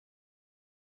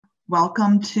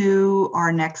Welcome to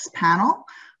our next panel,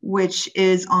 which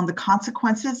is on the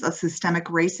consequences of systemic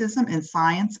racism in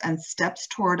science and steps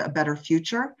toward a better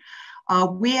future.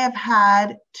 We have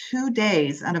had 2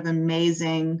 days of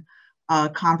amazing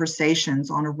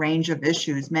conversations on a range of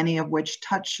issues, many of which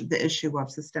touch the issue of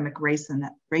systemic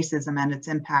racism and its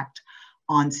impact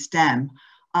on STEM.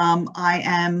 I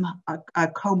am a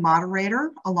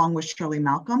co-moderator along with Shirley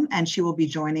Malcolm, and she will be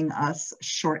joining us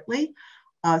shortly.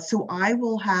 So I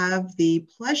will have the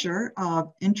pleasure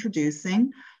of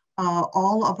introducing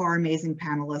all of our amazing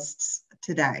panelists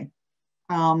today.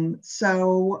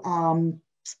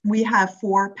 We have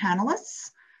 4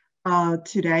 panelists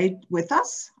today with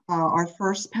us. Our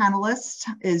first panelist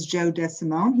is Joe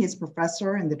DeSimone. He is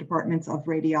professor in the departments of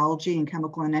radiology and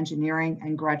chemical and engineering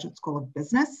and Graduate School of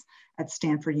Business at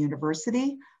Stanford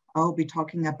University. I'll be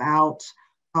talking about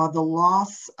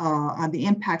the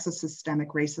impacts of systemic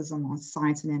racism on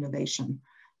science and innovation.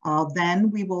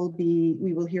 Then we will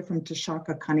hear from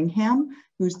Tashaka Cunningham,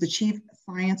 who's the Chief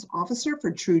Science Officer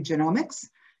for True Genomics,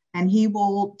 and he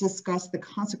will discuss the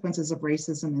consequences of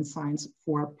racism in science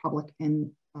for public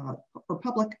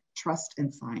trust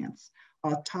in science,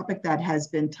 a topic that has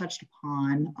been touched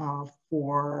upon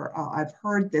I've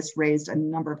heard this raised a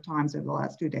number of times over the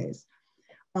last 2 days.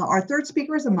 Our third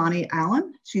speaker is Amani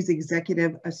Allen. She's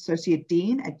Executive Associate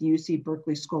Dean at UC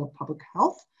Berkeley School of Public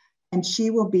Health, and she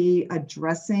will be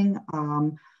addressing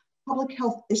public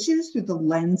health issues through the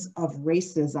lens of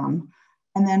racism.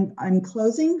 And then in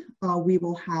closing, we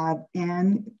will have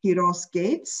Ann Quiroz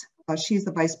Gates. She's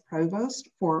the Vice Provost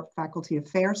for Faculty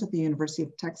Affairs at the University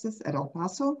of Texas at El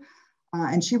Paso,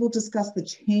 and she will discuss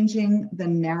changing the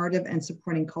narrative and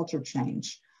supporting culture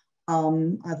change.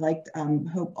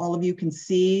 Hope all of you can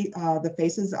see the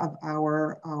faces of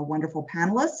our wonderful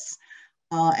panelists.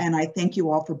 And I thank you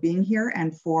all for being here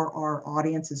and for our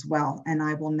audience as well. And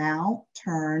I will now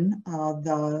turn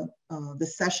the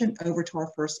session over to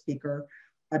our first speaker,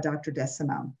 Dr.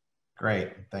 DeSimone.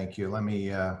 Great, thank you. Let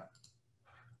me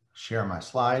share my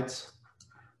slides.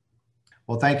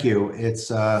 Well, thank you.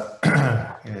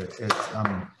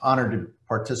 I'm honored to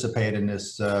participate in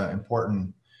this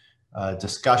important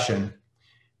discussion,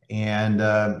 and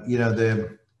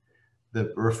the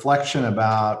reflection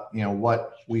about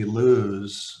what we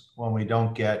lose when we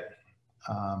don't get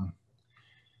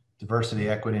diversity,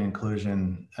 equity, and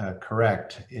inclusion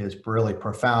correct is really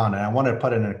profound. And I want to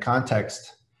put it in a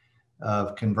context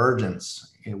of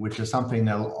convergence, which is something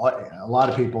that a lot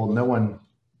of people,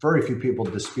 very few people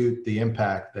dispute the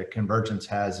impact that convergence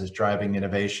has as driving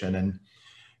innovation. And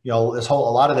a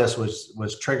lot of this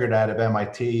was triggered out of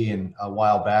MIT and a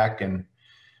while back, and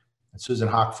Susan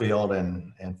Hockfield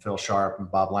and Phil Sharp and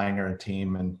Bob Langer and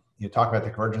team, and you talk about the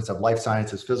convergence of life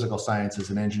sciences, physical sciences,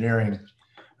 and engineering,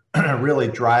 really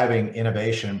driving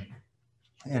innovation.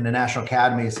 And the National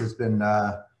Academies has been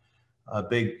a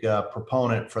big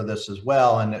proponent for this as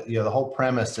well. And the whole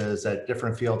premise is that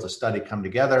different fields of study come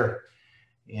together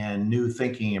and new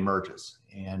thinking emerges.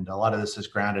 And a lot of this is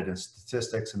grounded in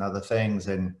statistics and other things.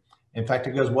 And in fact,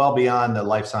 it goes well beyond the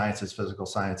life sciences, physical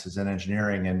sciences, and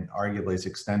engineering, and arguably is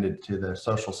extended to the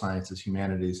social sciences,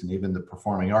 humanities, and even the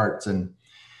performing arts. And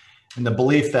the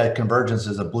belief that convergence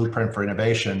is a blueprint for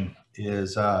innovation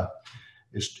is a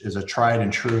tried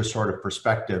and true sort of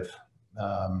perspective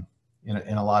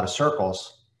in a lot of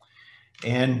circles.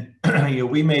 And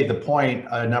we made the point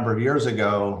a number of years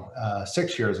ago,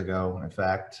 6 years ago, in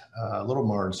fact, a little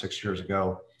more than 6 years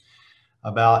ago,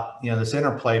 about this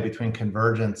interplay between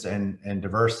convergence and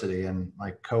diversity. And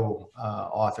my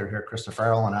co-author here, Krista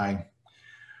Farrell, and I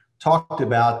talked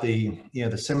about the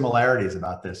similarities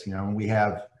about this. We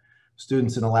have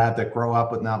students in a lab that grow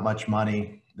up with not much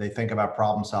money. They think about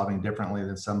problem solving differently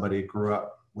than somebody who grew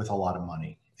up with a lot of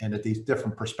money, and that these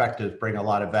different perspectives bring a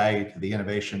lot of value to the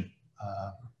innovation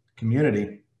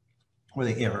community, or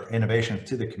the innovation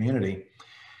to the community. And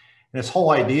this whole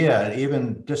idea,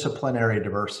 even disciplinary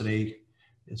diversity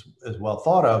is well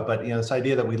thought of, but this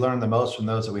idea that we learn the most from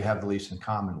those that we have the least in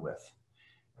common with.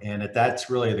 And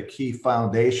that's really the key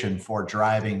foundation for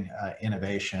driving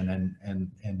innovation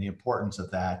and the importance of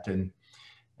that. And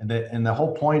the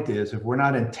whole point is, if we're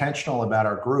not intentional about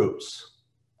our groups,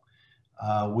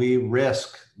 we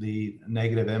risk the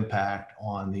negative impact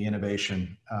on the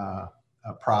innovation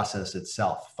process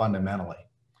itself, fundamentally.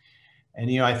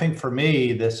 And I think for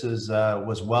me, this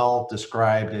was well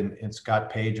described in Scott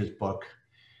Page's book,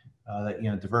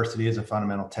 that diversity is a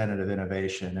fundamental tenet of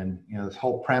innovation, and this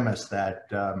whole premise that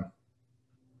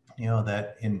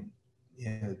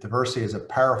diversity is a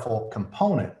powerful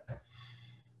component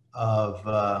of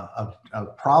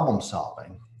problem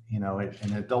solving.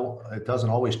 it doesn't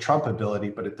always trump ability,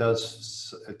 but it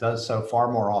does so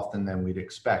far more often than we'd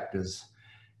expect, is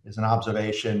an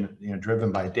observation,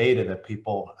 driven by data that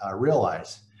people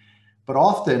realize. But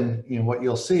often, what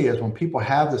you'll see is when people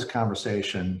have this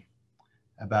conversation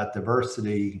about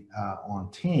diversity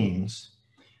on teams,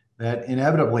 that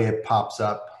inevitably it pops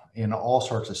up in all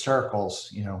sorts of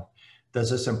circles. Does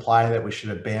this imply that we should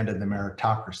abandon the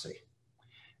meritocracy?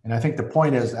 And I think the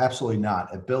point is absolutely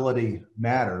not. Ability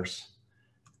matters,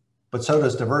 but so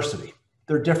does diversity.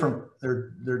 They're different.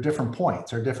 They're different points.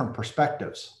 They're different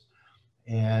perspectives.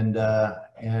 And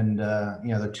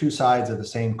the two sides of the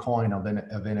same coin of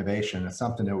innovation. It's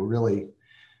something that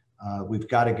we've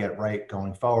got to get right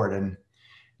going forward. And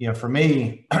for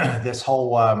me, this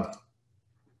whole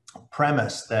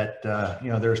premise that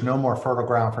there's no more fertile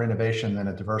ground for innovation than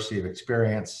a diversity of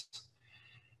experience,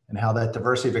 and how that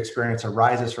diversity of experience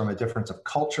arises from a difference of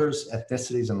cultures,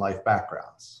 ethnicities, and life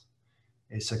backgrounds.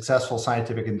 A successful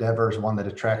scientific endeavor is one that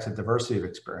attracts a diversity of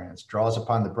experience, draws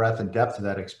upon the breadth and depth of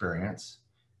that experience,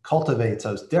 cultivates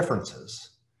those differences,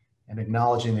 and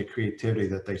acknowledging the creativity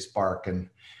that they spark. And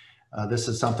this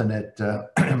is something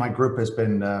that my group has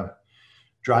been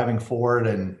driving forward,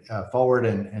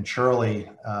 and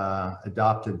Shirley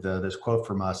adopted this quote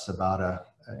from us about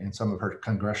in some of her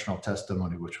congressional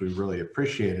testimony, which we really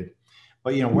appreciated.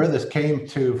 But where this came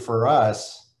to for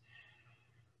us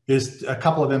is a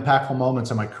couple of impactful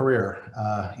moments in my career.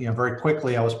 Very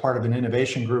quickly, I was part of an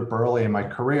innovation group early in my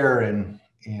career,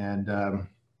 and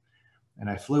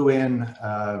I flew in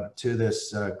to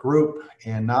this group,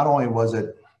 and not only was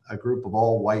it a group of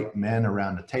all white men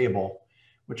around a table,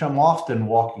 which I'm often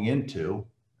walking into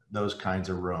those kinds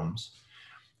of rooms.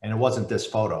 And it wasn't this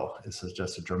photo, this is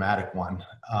just a dramatic one.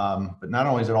 But not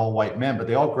only is it all white men, but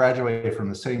they all graduated from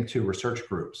the same two research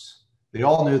groups. They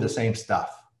all knew the same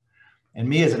stuff. And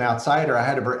me as an outsider,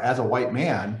 as a white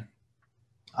man,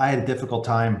 I had a difficult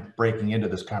time breaking into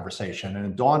this conversation. And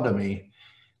it dawned on me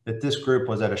that this group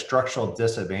was at a structural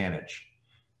disadvantage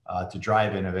to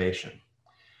drive innovation.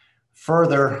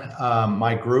 Further,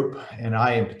 my group, and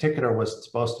I in particular, was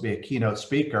supposed to be a keynote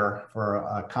speaker for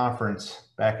a conference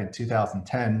back in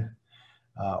 2010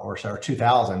 or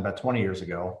 2000, about 20 years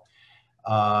ago,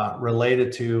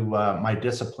 related to my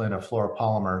discipline of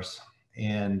fluoropolymers.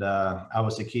 And I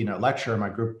was the keynote lecturer, my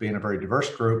group being a very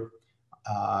diverse group.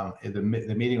 The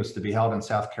meeting was to be held in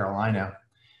South Carolina.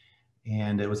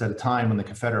 And it was at a time when the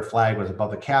Confederate flag was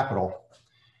above the Capitol.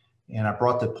 And I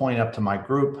brought the point up to my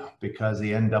group because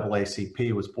the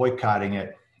NAACP was boycotting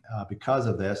it because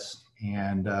of this.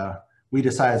 And we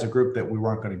decided as a group that we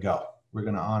weren't going to go. We're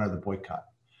going to honor the boycott.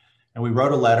 And we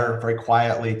wrote a letter very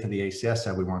quietly to the ACS,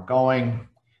 said we weren't going.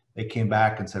 They came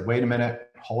back and said, wait a minute,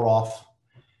 hold off.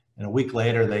 And a week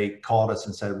later, they called us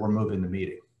and said, we're moving the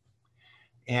meeting.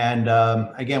 And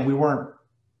again, we weren't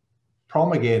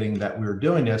promulgating that we were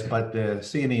doing this, but the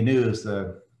CNE News,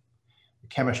 the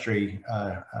chemistry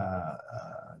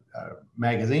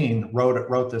magazine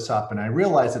wrote this up. And I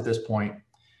realized at this point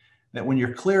that when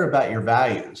you're clear about your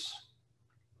values,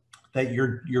 that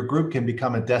your group can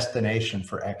become a destination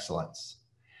for excellence.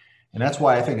 And that's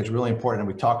why I think it's really important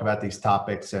that we talk about these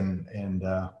topics and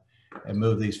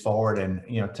move these forward.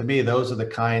 And to me, those are the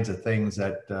kinds of things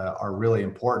that are really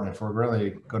important. If we're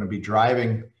really going to be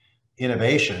driving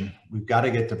innovation, we've got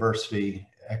to get diversity,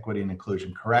 equity, and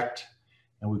inclusion correct.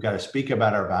 And we've got to speak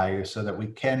about our values so that we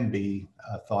can be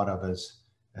thought of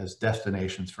as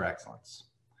destinations for excellence.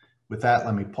 With that,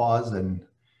 let me pause and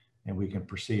we can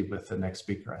proceed with the next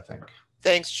speaker, I think.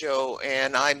 Thanks, Joe.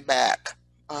 And I'm back.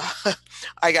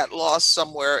 I got lost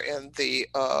somewhere in the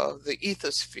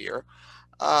ethosphere.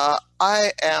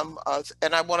 I am,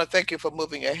 and I want to thank you for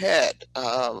moving ahead.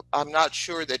 I'm not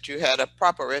sure that you had a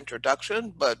proper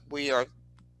introduction, but we are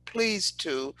pleased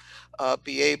to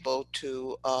be able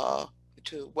to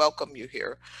welcome you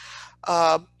here.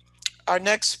 Our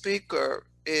next speaker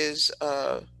is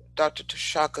Dr.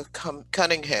 Tashaka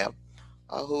Cunningham,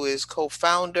 who is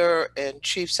co-founder and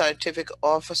chief scientific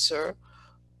officer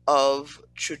of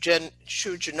True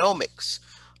Genomics,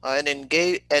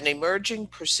 an emerging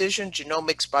precision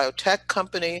genomics biotech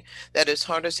company that is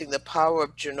harnessing the power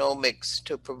of genomics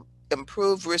to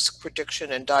improve risk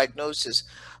prediction and diagnosis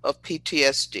of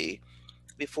PTSD.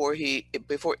 Before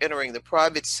entering the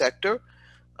private sector,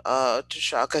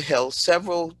 Tashaka held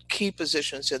several key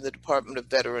positions in the Department of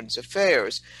Veterans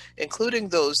Affairs, including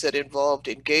those that involved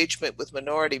engagement with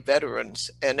minority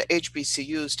veterans and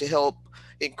HBCUs to help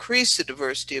increase the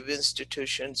diversity of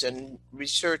institutions and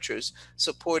researchers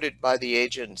supported by the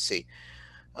agency.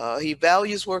 He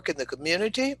values work in the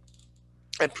community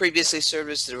and previously served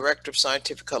as the Director of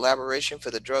Scientific Collaboration for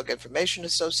the Drug Information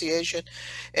Association,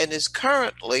 and is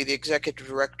currently the Executive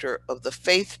Director of the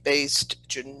Faith-Based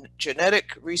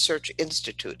Genetic Research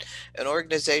Institute, an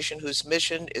organization whose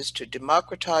mission is to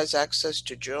democratize access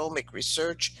to genomic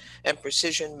research and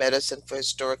precision medicine for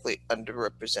historically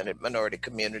underrepresented minority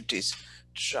communities.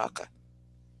 Shaka.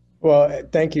 Well,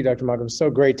 thank you, Dr. Malcolm.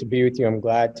 So great to be with you. I'm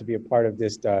glad to be a part of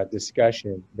this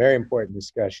discussion, very important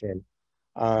discussion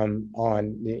on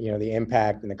the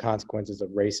impact and the consequences of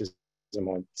racism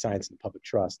on science and public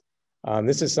trust.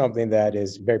 This is something that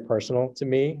is very personal to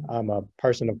me. I'm a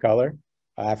person of color,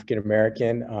 African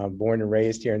American, born and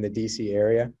raised here in the DC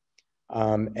area,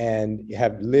 and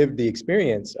have lived the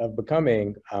experience of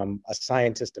becoming a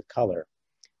scientist of color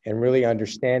and really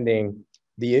understanding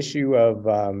the issue of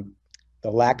the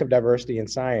lack of diversity in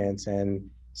science and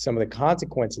some of the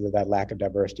consequences of that lack of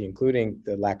diversity, including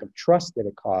the lack of trust that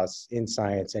it causes in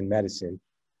science and medicine,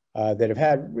 that have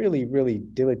had really, really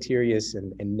deleterious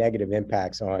and negative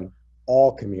impacts on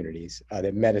all communities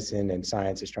that medicine and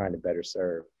science is trying to better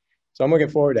serve. So I'm looking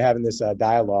forward to having this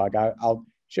dialogue. I'll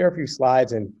share a few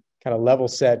slides and kind of level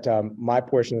set my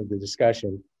portion of the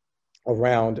discussion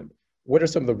around what are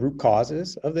some of the root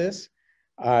causes of this,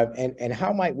 and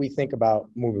how might we think about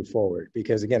moving forward?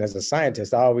 Because again, as a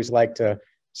scientist, I always like to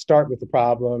start with the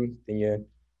problem, then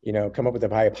you come up with a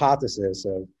hypothesis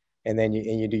of, and then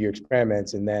you do your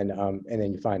experiments, and then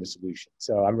you find a solution.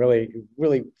 So I'm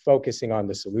really focusing on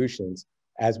the solutions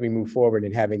as we move forward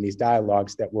and having these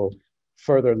dialogues that will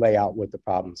further lay out what the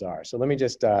problems are. So let me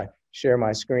just share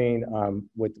my screen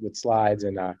with slides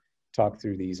and talk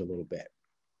through these a little bit.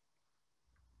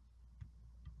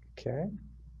 Okay.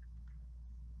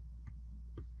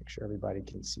 Make sure everybody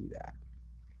can see that.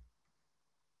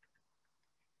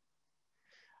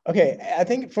 Okay, I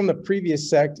think from the previous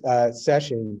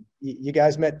session, you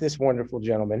guys met this wonderful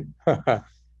gentleman,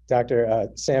 Dr.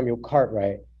 Samuel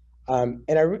Cartwright. And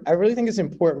I really think it's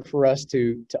important for us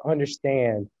to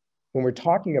understand when we're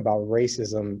talking about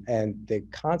racism and the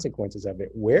consequences of it,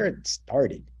 where it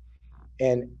started.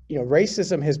 And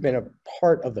racism has been a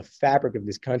part of the fabric of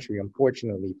this country,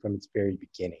 unfortunately, from its very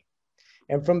beginning.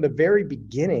 And from the very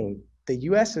beginning, the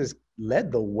US has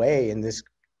led the way in this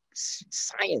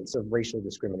science of racial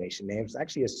discrimination. And it's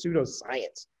actually a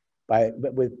pseudoscience but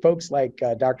with folks like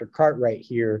Dr. Cartwright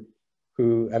here,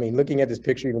 who, I mean, looking at this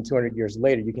picture even 200 years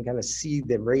later, you can kind of see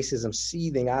the racism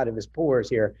seething out of his pores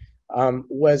here,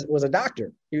 was a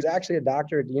doctor. He was actually a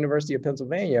doctor at the University of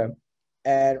Pennsylvania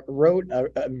and wrote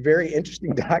a very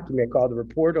interesting document called the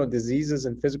Report on Diseases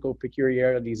and Physical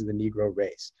Peculiarities of the Negro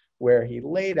Race, where he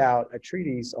laid out a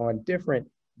treatise on different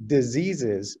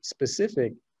diseases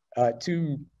specific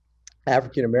to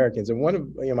African Americans. And one of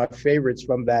my favorites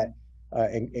from that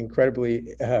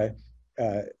incredibly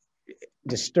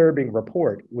disturbing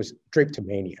report was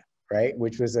drapetomania, right?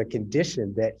 Which was a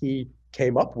condition that he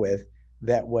came up with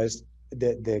that was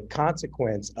the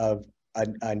consequence of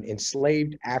an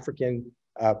enslaved African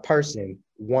person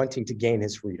wanting to gain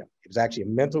his freedom. It was actually a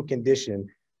mental condition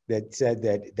that said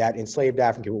that enslaved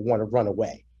African would want to run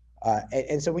away.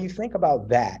 And so when you think about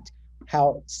that,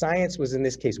 how science was in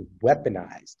this case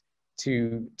weaponized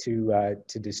to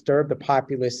disturb the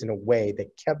populace in a way that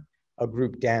kept a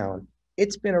group down,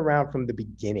 it's been around from the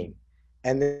beginning.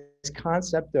 And this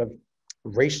concept of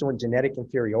racial and genetic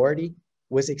inferiority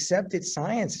was accepted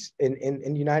science in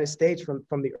the United States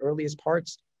from the earliest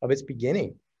parts of its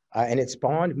beginning. And it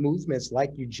spawned movements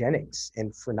like eugenics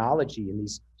and phrenology and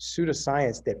these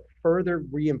pseudoscience that further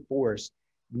reinforced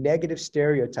negative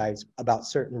stereotypes about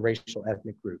certain racial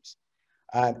ethnic groups.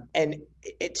 And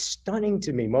it's stunning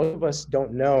to me. Most of us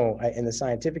don't know in the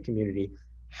scientific community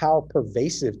how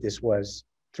pervasive this was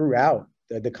throughout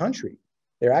the country.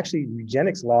 There are actually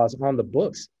eugenics laws on the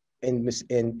books in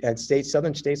states,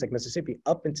 southern states like Mississippi,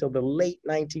 up until the late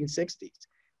 1960s.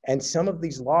 And some of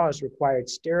these laws required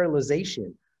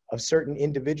sterilization of certain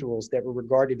individuals that were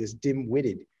regarded as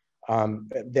dim-witted,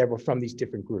 that were from these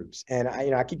different groups. And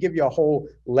I could give you a whole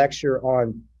lecture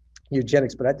on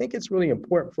eugenics, but I think it's really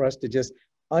important for us to just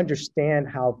understand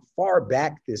how far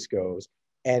back this goes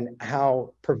and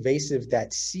how pervasive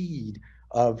that seed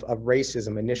of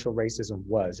racism, initial racism,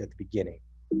 was at the beginning.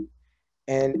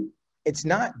 And it's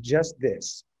not just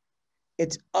this,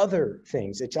 it's other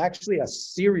things. It's actually a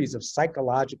series of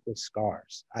psychological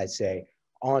scars, I say,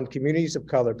 on communities of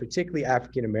color, particularly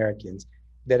African Americans,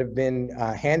 that have been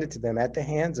handed to them at the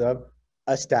hands of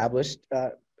established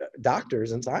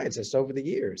doctors and scientists over the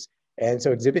years. And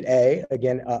so Exhibit A,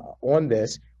 again, on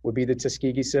this would be the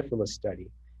Tuskegee syphilis study.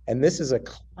 And this is a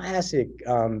classic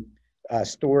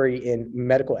story in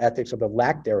medical ethics, or the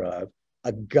lack thereof,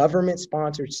 a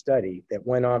government-sponsored study that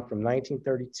went on from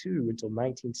 1932 until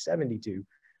 1972,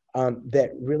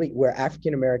 that really, where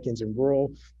African Americans in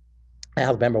rural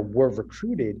Alabama were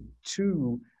recruited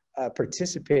to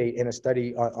participate in a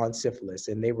study on syphilis,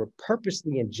 and they were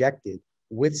purposely injected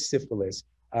with syphilis,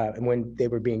 and when they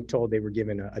were being told they were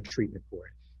given a treatment for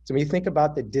it. So when you think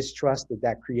about the distrust that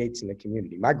that creates in the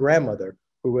community, my grandmother,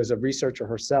 who was a researcher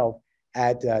herself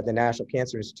at the National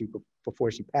Cancer Institute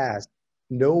before she passed,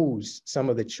 knows some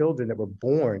of the children that were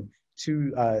born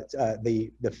to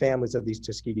the families of these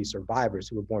Tuskegee survivors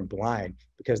who were born blind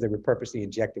because they were purposely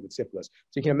injected with syphilis.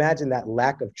 So you can imagine that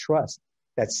lack of trust,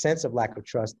 that sense of lack of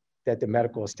trust that the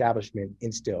medical establishment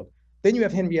instilled. Then you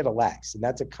have Henrietta Lacks, and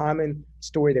that's a common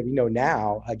story that we know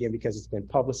now, again, because it's been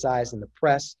publicized in the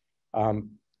press,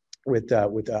 with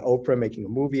Oprah making a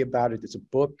movie about it. There's a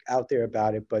book out there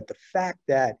about it. But the fact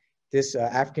that this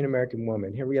African-American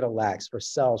woman, Henrietta Lacks, her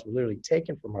cells were literally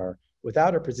taken from her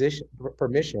without her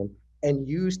permission and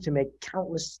used to make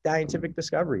countless scientific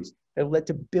discoveries that led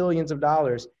to billions of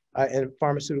dollars in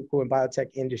pharmaceutical and biotech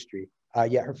industry.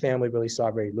 Yet her family really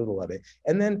saw very little of it.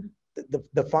 And then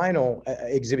the final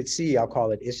exhibit C, I'll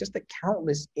call it, is just the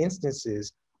countless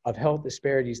instances of health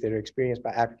disparities that are experienced by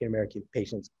African-American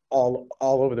patients all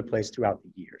over the place throughout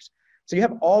the years. So you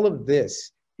have all of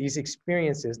this, these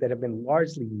experiences that have been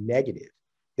largely negative,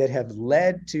 that have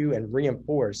led to and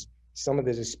reinforced some of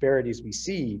the disparities we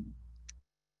see,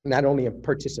 not only in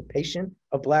participation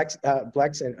of Blacks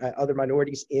and other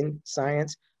minorities in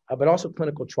science, but also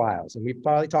clinical trials. And we've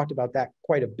probably talked about that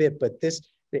quite a bit, but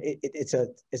it's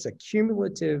a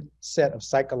cumulative set of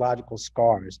psychological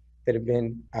scars that have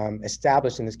been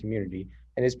established in this community,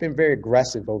 and it's been very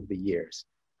aggressive over the years.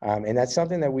 And that's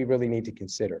something that we really need to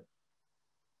consider.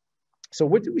 So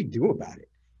what do we do about it?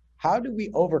 How do we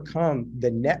overcome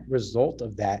the net result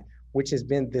of that, which has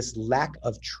been this lack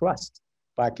of trust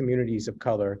by communities of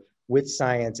color with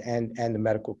science and the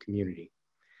medical community?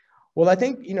 Well, I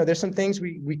think, there's some things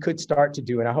we could start to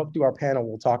do, and I hope through our panel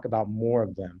we'll talk about more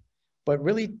of them, but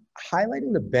really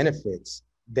highlighting the benefits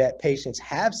that patients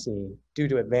have seen due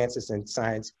to advances in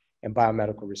science and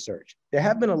biomedical research. There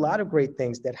have been a lot of great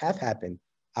things that have happened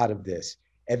out of this.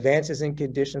 Advances in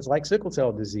conditions like sickle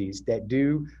cell disease that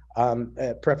do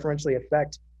preferentially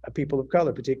affect people of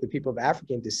color, particularly people of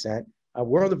African descent.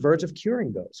 We're on the verge of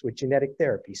curing those with genetic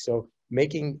therapy. So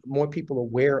making more people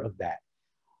aware of that.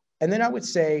 And then I would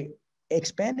say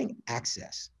expanding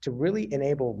access to really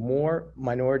enable more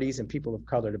minorities and people of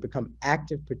color to become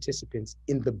active participants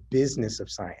in the business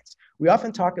of science. We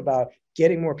often talk about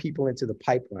getting more people into the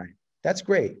pipeline. That's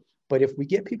great. But if we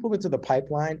get people into the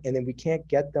pipeline and then we can't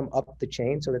get them up the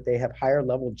chain so that they have higher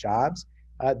level jobs,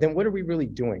 then what are we really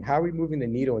doing? How are we moving the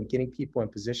needle and getting people in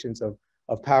positions of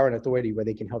power and authority where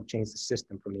they can help change the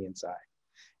system from the inside?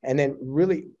 And then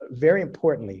really, very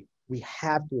importantly, we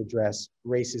have to address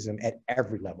racism at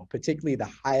every level, particularly the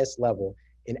highest level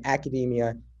in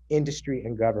academia, industry,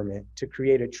 and government, to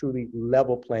create a truly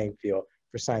level playing field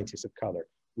for scientists of color.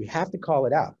 We have to call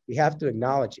it out. We have to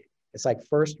acknowledge it. It's like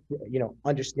first,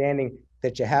 understanding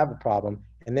that you have a problem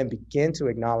and then begin to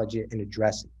acknowledge it and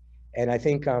address it. And I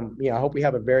think, I hope we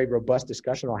have a very robust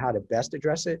discussion on how to best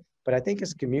address it. But I think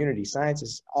as a community, science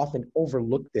has often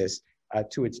overlooked this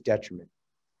to its detriment.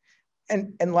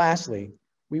 And lastly,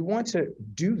 we want to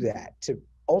do that to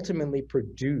ultimately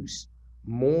produce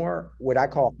more what I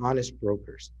call honest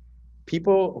brokers.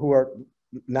 People who are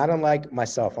not unlike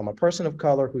myself. I'm a person of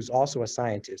color who's also a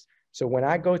scientist. So when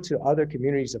I go to other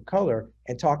communities of color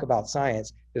and talk about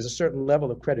science, there's a certain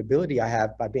level of credibility I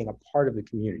have by being a part of the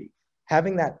community.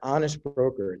 Having that honest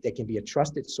broker that can be a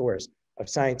trusted source of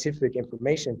scientific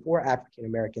information for African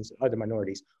Americans and other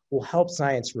minorities will help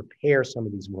science repair some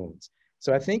of these wounds.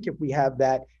 So I think if we have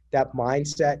that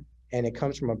mindset and it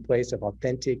comes from a place of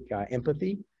authentic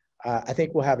empathy, I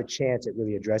think we'll have a chance at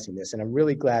really addressing this. And I'm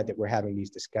really glad that we're having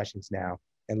these discussions now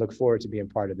and look forward to being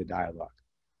part of the dialogue.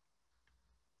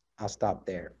 I'll stop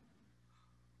there.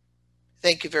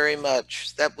 Thank you very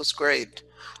much. That was great.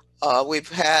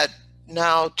 We've had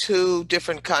now two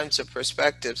different kinds of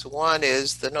perspectives. One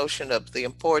is the notion of the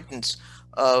importance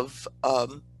of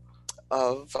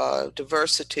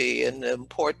diversity and the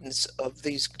importance of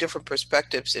these different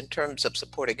perspectives in terms of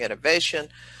supporting innovation.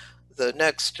 The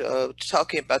next,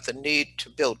 talking about the need to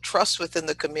build trust within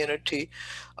the community.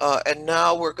 And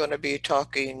now we're going to be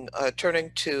talking,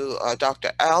 turning to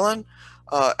Dr. Allen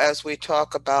as we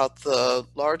talk about the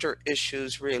larger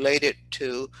issues related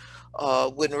to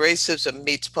when racism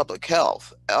meets public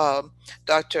health.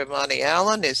 Dr. Imani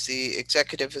Allen is the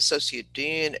Executive Associate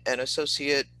Dean and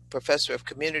Associate Professor of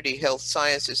Community Health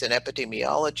Sciences and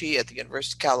Epidemiology at the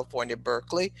University of California,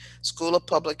 Berkeley School of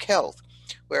Public Health,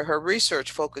 where her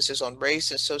research focuses on race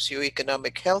and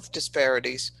socioeconomic health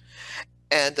disparities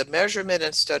and the measurement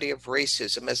and study of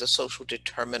racism as a social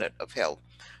determinant of health.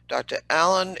 Dr.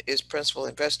 Allen is principal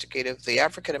investigator of the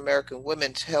African American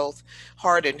Women's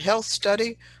Heart and Health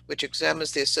Study, which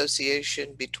examines the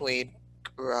association between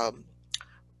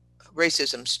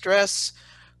racism stress,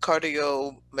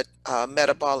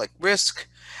 cardiometabolic risk,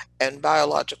 and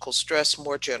biological stress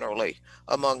more generally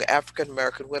among African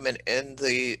American women in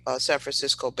the San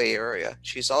Francisco Bay Area.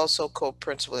 She's also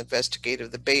co-principal investigator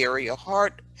of the Bay Area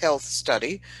Heart Health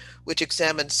Study, which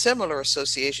examines similar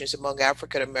associations among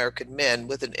African American men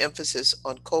with an emphasis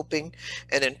on coping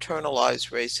and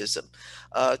internalized racism.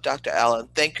 Dr. Allen,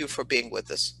 thank you for being with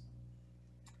us.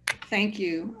 Thank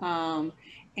you.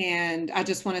 And I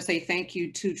just want to say thank you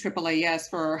to AAAS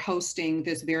for hosting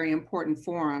this very important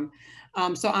forum.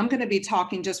 So I'm going to be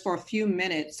talking just for a few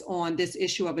minutes on this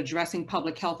issue of addressing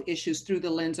public health issues through the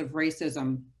lens of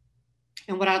racism.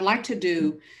 And what I'd like to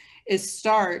do is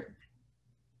start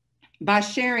by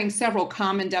sharing several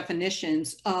common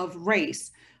definitions of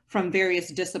race from various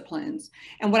disciplines.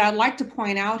 And what I'd like to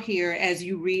point out here as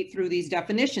you read through these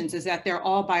definitions is that they're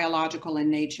all biological in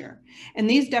nature. And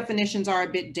these definitions are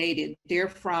a bit dated. They're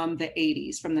from the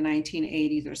 80s, from the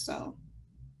 1980s or so.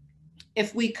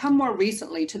 If we come more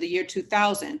recently to the year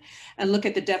 2000 and look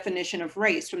at the definition of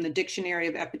race from the Dictionary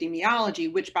of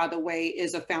Epidemiology, which by the way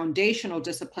is a foundational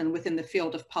discipline within the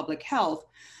field of public health,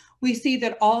 we see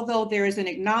that although there is an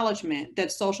acknowledgement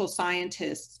that social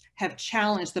scientists have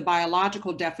challenged the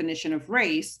biological definition of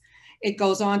race, it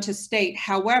goes on to state,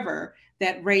 however,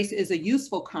 that race is a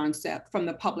useful concept from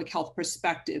the public health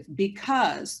perspective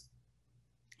because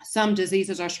some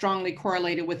diseases are strongly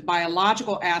correlated with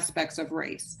biological aspects of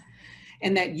race,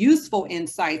 and that useful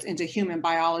insights into human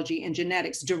biology and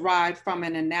genetics derived from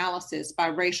an analysis by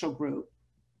racial group.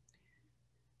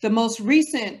 The most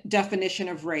recent definition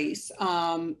of race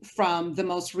from the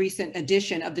most recent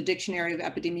edition of the Dictionary of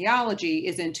Epidemiology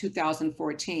is in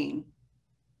 2014.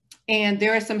 And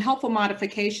there are some helpful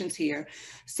modifications here,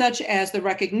 such as the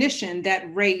recognition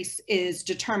that race is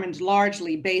determined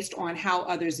largely based on how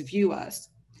others view us.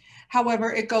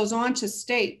 However, it goes on to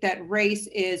state that race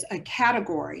is a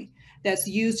category that's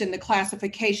used in the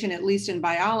classification, at least in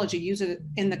biology, used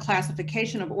in the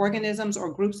classification of organisms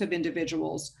or groups of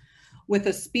individuals with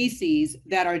a species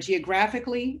that are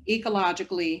geographically,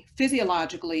 ecologically,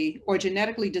 physiologically, or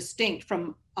genetically distinct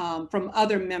from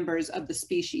other members of the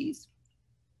species.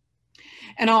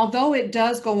 And although it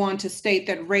does go on to state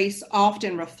that race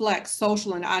often reflects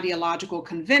social and ideological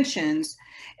conventions,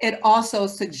 it also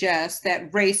suggests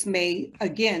that race may,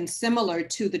 again, similar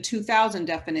to the 2000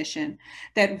 definition,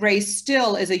 that race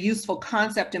still is a useful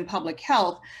concept in public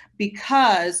health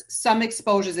because some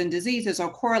exposures and diseases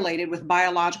are correlated with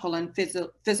biological and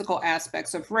physical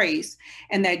aspects of race,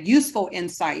 and that useful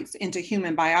insights into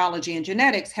human biology and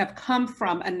genetics have come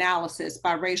from analysis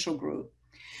by racial group.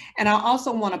 And I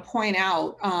also want to point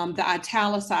out the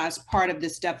italicized part of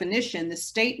this definition, the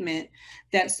statement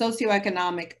that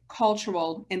socioeconomic,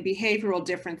 cultural, and behavioral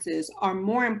differences are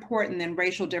more important than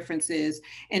racial differences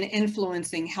in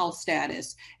influencing health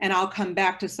status. And I'll come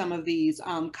back to some of these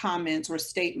comments or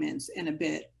statements in a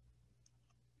bit.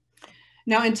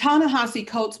 Now, in Ta-Nehisi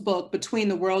Coates' book, Between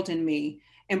the World and Me,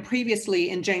 and previously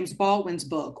in James Baldwin's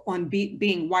book on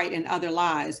Being White and Other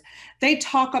Lies, they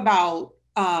talk about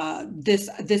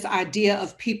this idea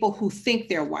of people who think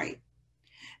they're white.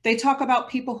 They talk about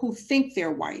people who think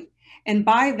they're white. And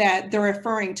by that, they're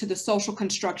referring to the social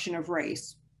construction of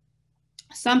race.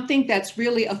 Something that's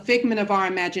really a figment of our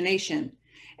imagination,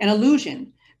 an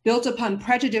illusion built upon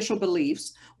prejudicial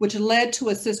beliefs, which led to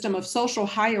a system of social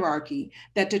hierarchy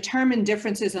that determined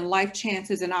differences in life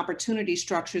chances and opportunity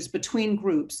structures between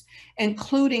groups,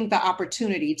 including the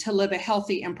opportunity to live a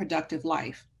healthy and productive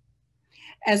life.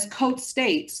 As Coates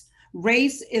states,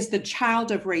 race is the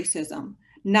child of racism,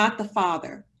 not the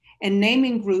father, and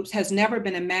naming groups has never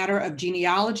been a matter of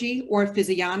genealogy or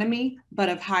physiognomy, but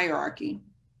of hierarchy.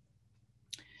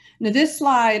 Now, this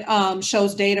slide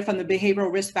shows data from the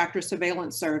Behavioral Risk Factor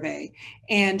Surveillance Survey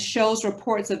and shows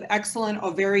reports of excellent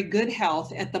or very good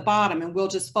health at the bottom, and we'll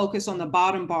just focus on the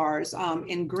bottom bars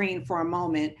in green for a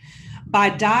moment, by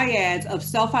dyads of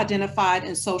self-identified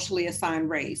and socially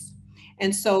assigned race.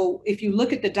 And so if you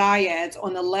look at the dyads,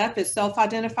 on the left is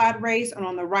self-identified race, and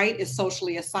on the right is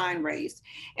socially assigned race.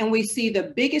 And we see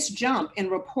the biggest jump in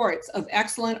reports of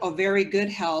excellent or very good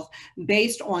health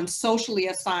based on socially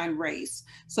assigned race.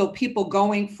 So people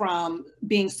going from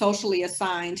being socially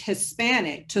assigned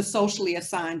Hispanic to socially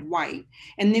assigned white.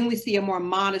 And then we see a more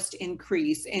modest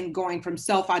increase in going from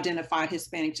self-identified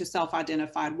Hispanic to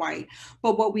self-identified white.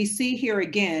 But what we see here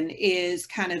again is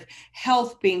kind of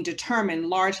health being determined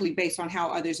largely based on how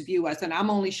others view us. And I'm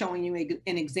only showing you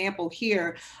an example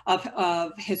here of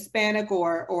Hispanic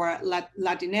or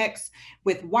Latinx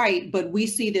with white, but we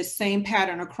see this same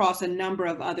pattern across a number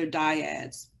of other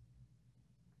dyads.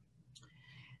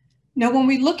 Now, when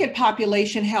we look at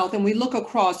population health and we look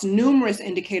across numerous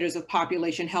indicators of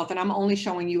population health, and I'm only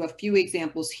showing you a few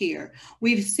examples here,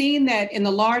 we've seen that in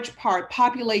the large part,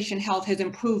 population health has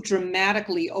improved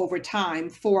dramatically over time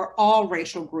for all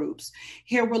racial groups.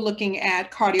 Here we're looking at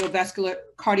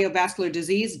cardiovascular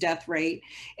disease death rate,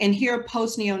 and here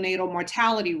post-neonatal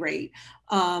mortality rate.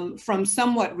 From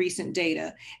somewhat recent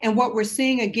data. And what we're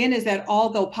seeing again is that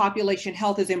although population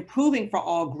health is improving for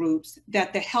all groups,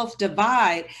 that the health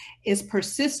divide is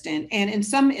persistent, and in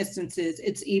some instances,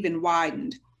 it's even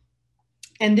widened.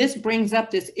 And this brings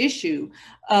up this issue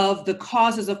of the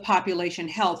causes of population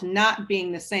health not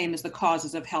being the same as the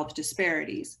causes of health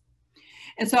disparities.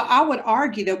 And so I would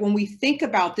argue that when we think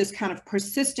about this kind of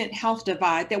persistent health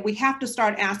divide, that we have to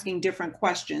start asking different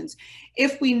questions.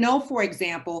 If we know, for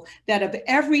example, that of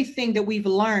everything that we've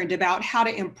learned about how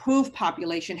to improve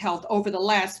population health over the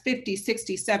last 50,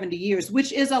 60, 70 years,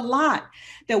 which is a lot,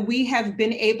 that we have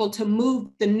been able to move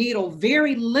the needle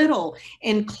very little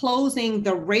in closing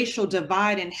the racial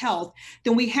divide in health,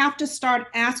 then we have to start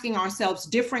asking ourselves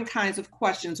different kinds of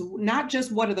questions, not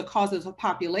just what are the causes of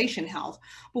population health,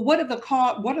 but what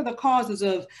are the causes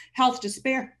of health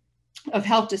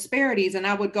disparities? And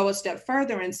I would go a step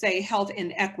further and say health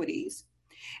inequities.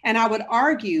 And I would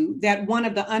argue that one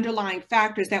of the underlying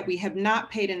factors that we have not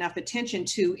paid enough attention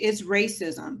to is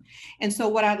racism. And so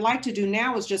what I'd like to do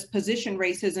now is just position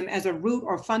racism as a root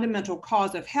or fundamental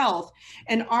cause of health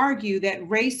and argue that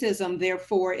racism,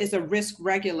 therefore, is a risk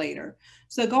regulator.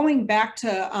 So going back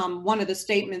to one of the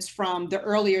statements from the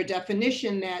earlier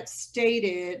definition that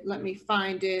stated, let me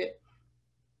find it.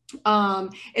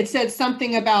 It said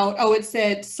something about, it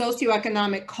said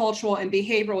socioeconomic, cultural, and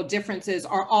behavioral differences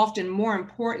are often more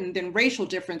important than racial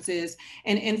differences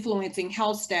in influencing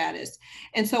health status.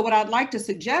 And so what I'd like to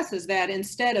suggest is that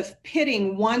instead of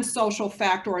pitting one social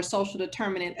factor or social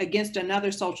determinant against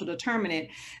another social determinant,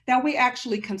 that we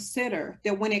actually consider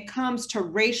that when it comes to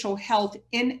racial health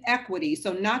inequity,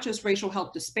 so not just racial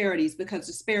health disparities, because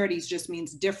disparities just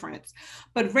means difference,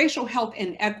 but racial health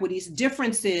inequities,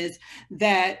 differences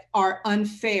that are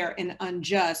unfair and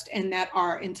unjust and that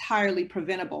are entirely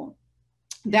preventable,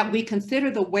 that we consider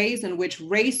the ways in which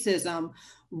racism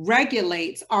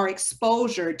regulates our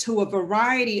exposure to a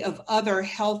variety of other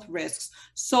health risks,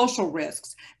 social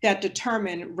risks that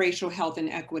determine racial health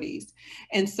inequities.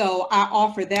 And so I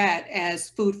offer that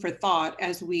as food for thought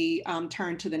as we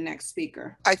turn to the next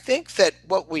speaker. I think that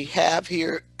what we have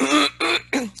here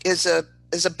is a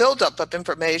buildup of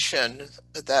information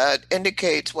that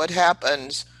indicates what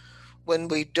happens when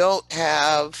we don't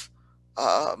have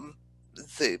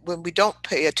when we don't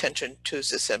pay attention to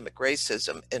systemic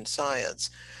racism in science.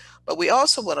 But we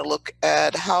also want to look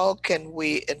at how can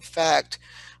we, in fact,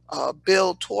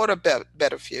 build toward a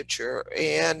better future.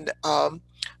 And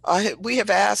we have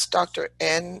asked Dr.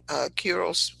 Ann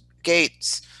Quiroz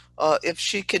Gates if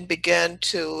she can begin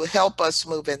to help us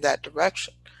move in that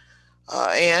direction.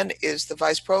 Ann is the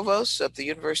Vice Provost of the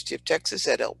University of Texas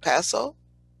at El Paso.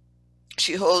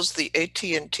 She holds the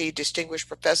AT&T Distinguished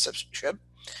Professorship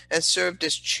and served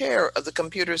as chair of the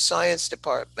Computer Science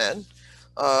Department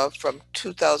from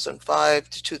 2005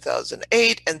 to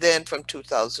 2008, and then from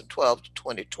 2012 to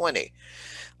 2020,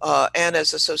 and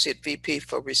as Associate VP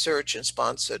for Research and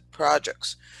Sponsored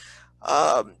Projects.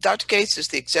 Dr. Gates is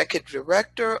the Executive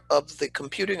Director of the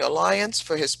Computing Alliance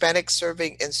for Hispanic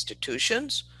Serving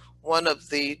Institutions. One of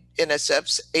the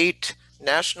NSF's 8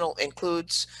 national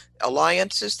includes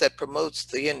alliances that promotes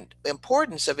the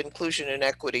importance of inclusion and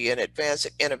equity and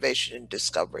advancing innovation and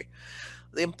discovery.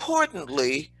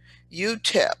 Importantly,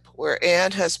 UTEP, where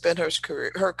Ann has spent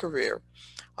her career,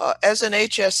 as an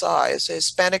HSI, as a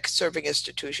Hispanic Serving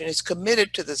Institution, is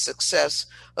committed to the success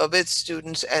of its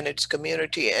students and its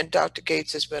community, and Dr.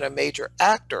 Gates has been a major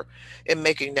actor in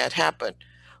making that happen,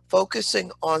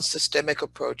 focusing on systemic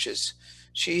approaches.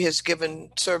 She has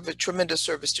given tremendous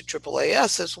service to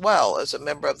AAAS as well as a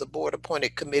member of the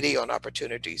board-appointed Committee on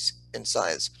Opportunities in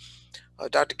Science.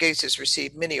 Dr. Gates has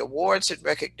received many awards in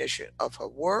recognition of her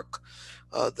work.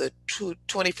 The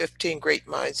 2015 Great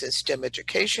Minds in STEM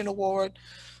Education Award,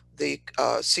 the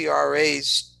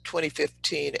CRA's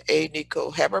 2015 A.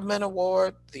 Nico Haberman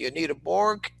Award, the Anita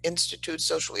Borg Institute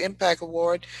Social Impact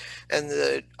Award, and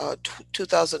the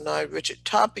 2009 Richard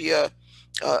Tapia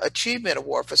Achievement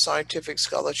Award for Scientific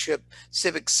Scholarship,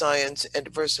 Civic Science, and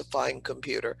Diversifying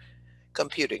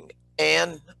Computing.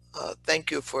 Anne,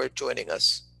 thank you for joining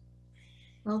us.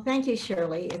 Well, thank you,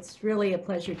 Shirley. It's really a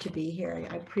pleasure to be here.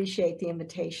 I appreciate the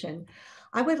invitation.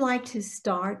 I would like to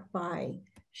start by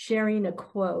sharing a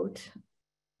quote.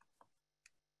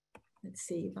 Let's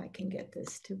see if I can get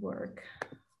this to work.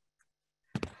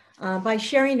 By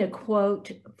sharing a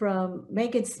quote from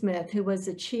Megan Smith, who was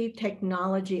the Chief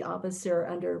Technology Officer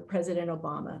under President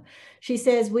Obama. She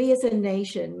says, "We as a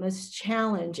nation must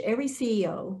challenge every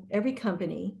CEO, every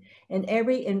company, and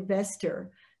every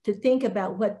investor to think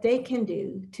about what they can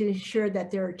do to ensure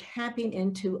that they're tapping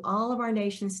into all of our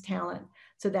nation's talent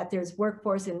so that there's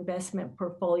workforce investment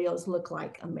portfolios look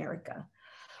like America."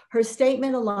 Her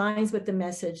statement aligns with the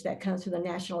message that comes from the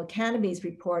National Academy's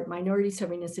report, Minority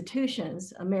Serving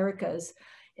Institutions, America's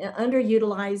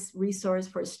Underutilized Resource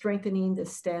for Strengthening the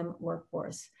STEM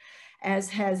Workforce. As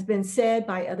has been said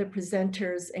by other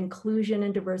presenters, inclusion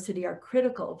and diversity are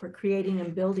critical for creating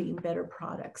and building better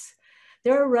products.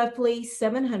 There are roughly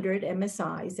 700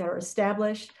 MSIs that are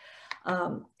established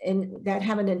and that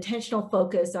have an intentional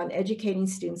focus on educating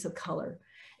students of color.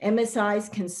 MSIs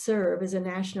can serve as a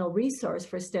national resource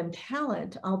for STEM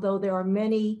talent, although there are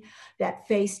many that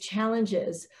face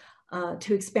challenges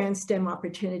to expand STEM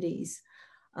opportunities.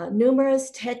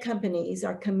 Numerous tech companies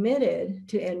are committed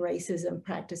to end racism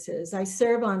practices. I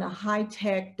serve on a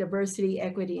high-tech diversity,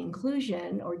 equity,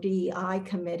 inclusion, or DEI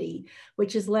committee,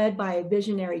 which is led by a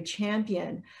visionary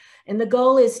champion. And the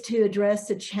goal is to address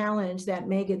the challenge that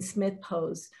Megan Smith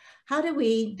posed. How do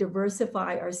we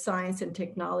diversify our science and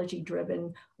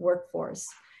technology-driven workforce?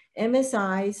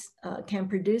 MSIs can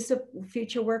produce a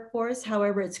future workforce.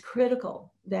 However, it's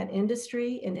critical that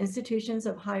industry and institutions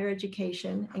of higher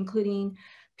education, including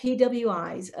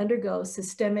PWIs, undergo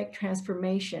systemic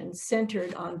transformation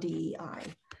centered on DEI.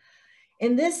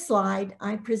 In this slide,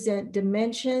 I present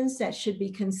dimensions that should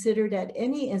be considered at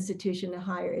any institution of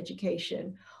higher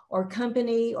education or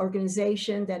company,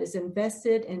 organization that is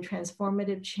invested in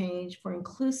transformative change for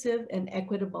inclusive and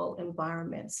equitable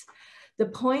environments. The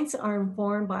points are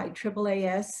informed by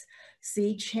AAAS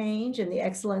Sea Change and the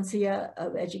Excellencia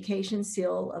of Education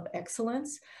Seal of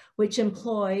Excellence, which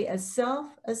employ a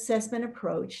self-assessment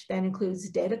approach that includes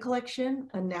data collection,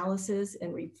 analysis,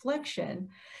 and reflection,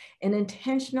 and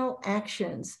intentional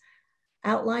actions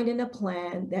outlined in a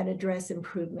plan that address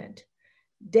improvement.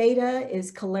 Data is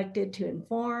collected to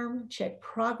inform, check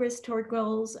progress toward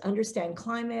goals, understand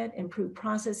climate, improve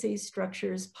processes,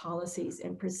 structures, policies,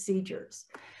 and procedures.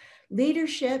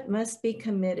 Leadership must be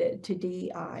committed to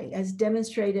DEI as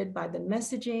demonstrated by the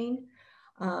messaging,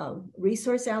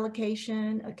 resource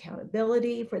allocation,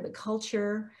 accountability for the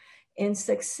culture, and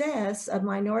success of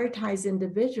minoritized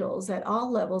individuals at all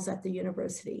levels at the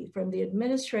university, from the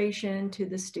administration to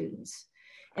the students.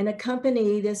 In a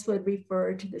company, this would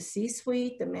refer to the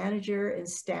C-suite, the manager, and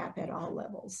staff at all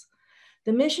levels.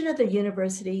 The mission of the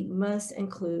university must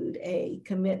include a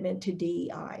commitment to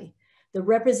DEI. The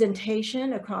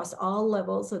representation across all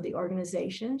levels of the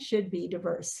organization should be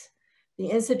diverse. The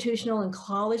institutional and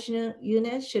college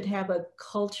units should have a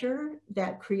culture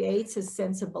that creates a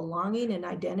sense of belonging and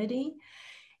identity.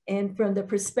 And from the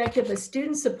perspective of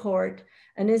student support,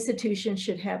 an institution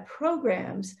should have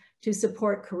programs to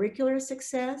support curricular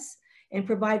success and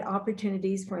provide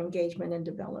opportunities for engagement and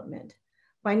development.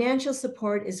 Financial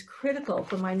support is critical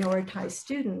for minoritized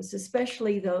students,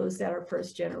 especially those that are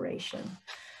first generation.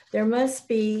 There must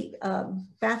be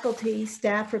faculty,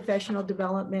 staff, professional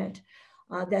development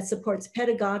that supports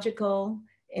pedagogical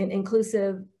and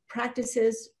inclusive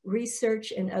practices,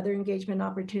 research, and other engagement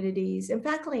opportunities. And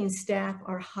faculty and staff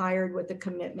are hired with a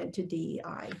commitment to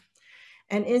DEI.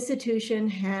 An institution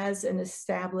has an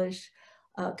established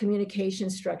communication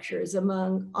structures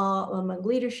among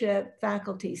leadership,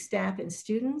 faculty, staff, and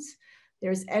students.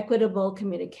 There's equitable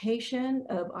communication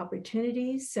of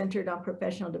opportunities centered on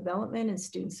professional development and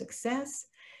student success.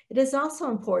 It is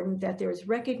also important that there is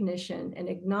recognition and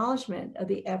acknowledgement of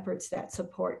the efforts that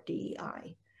support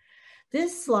DEI.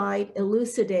 This slide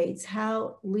elucidates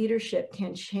how leadership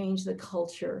can change the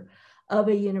culture of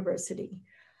a university.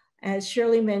 As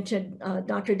Shirley mentioned,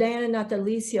 Dr. Diana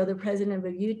Natalicio, the president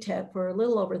of UTEP for a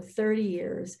little over 30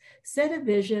 years, set a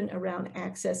vision around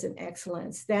access and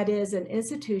excellence. That is an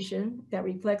institution that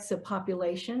reflects the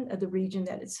population of the region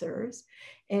that it serves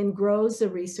and grows the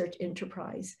research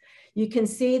enterprise. You can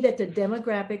see that the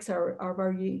demographics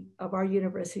of our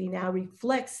university now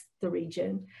reflects the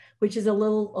region, which is a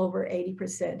little over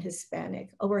 80% Hispanic.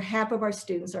 Over half of our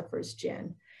students are first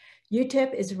gen.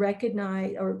 UTEP is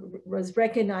recognized or was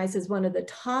recognized as one of the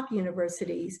top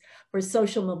universities for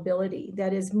social mobility,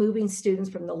 that is moving students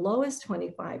from the lowest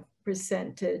 25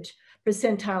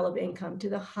 percentile of income to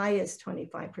the highest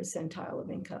 25 percentile of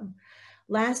income.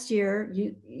 Last year,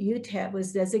 UTEP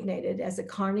was designated as a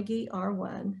Carnegie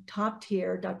R1 top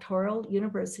tier doctoral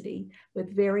university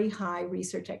with very high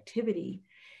research activity,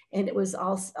 and it was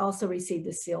also received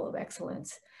the seal of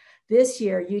excellence. This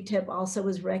year, UTEP also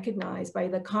was recognized by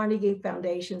the Carnegie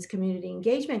Foundation's Community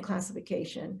Engagement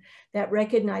Classification that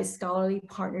recognized scholarly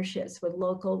partnerships with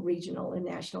local, regional, and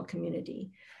national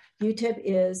community. UTEP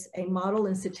is a model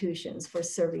institution for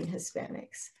serving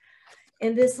Hispanics.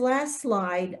 In this last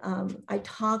slide, I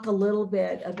talk a little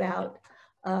bit about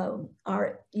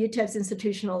our UTEP's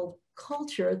institutional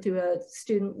culture through a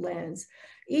student lens.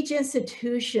 Each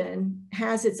institution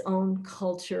has its own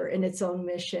culture and its own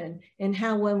mission and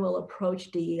how one will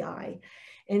approach DEI.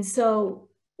 And so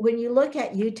when you look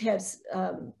at UTEP's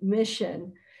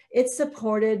mission, it's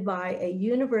supported by a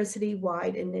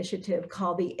university-wide initiative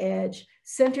called the EDGE,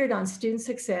 centered on student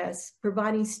success,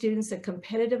 providing students a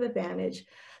competitive advantage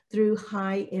through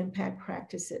high impact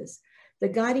practices. The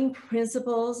guiding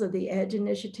principles of the EDGE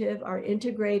initiative are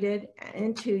integrated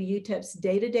into UTEP's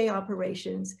day-to-day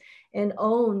operations and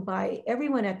owned by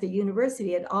everyone at the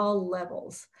university at all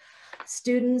levels.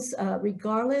 Students,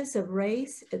 regardless of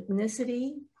race,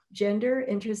 ethnicity, gender,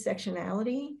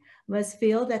 intersectionality, must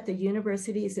feel that the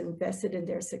university is invested in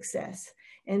their success.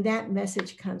 And that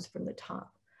message comes from the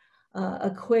top.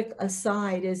 A quick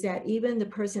aside is that even the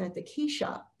person at the key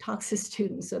shop talks to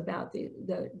students about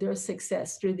their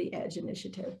success through the EDGE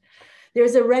initiative.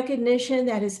 There's a recognition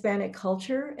that Hispanic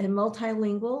culture and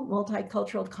multilingual,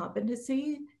 multicultural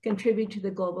competency contribute to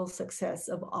the global success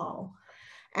of all.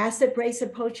 Asset-based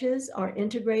approaches are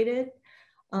integrated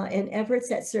in efforts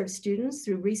that serve students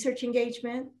through research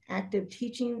engagement, active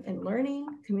teaching and learning,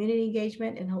 community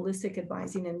engagement, and holistic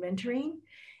advising and mentoring.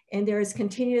 And there is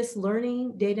continuous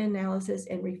learning, data analysis,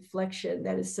 and reflection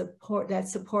that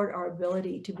support our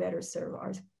ability to better serve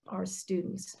our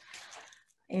students.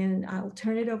 And I'll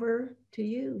turn it over to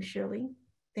you, Shirley.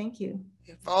 Thank you.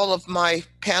 If all of my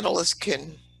panelists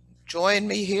can join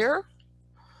me here,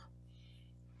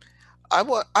 I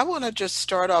want to just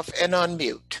start off and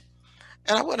unmute.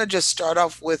 And I want to just start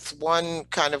off with one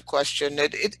kind of question.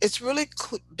 It's really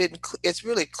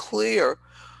clear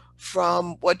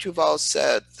from what you've all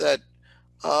said that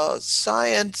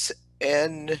science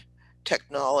and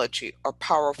technology are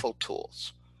powerful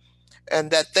tools, and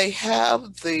that they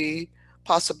have the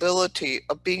possibility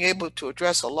of being able to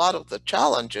address a lot of the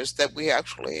challenges that we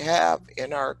actually have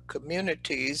in our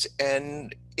communities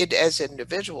and as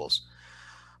individuals,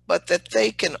 but that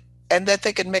they can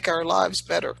make our lives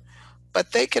better.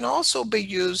 But they can also be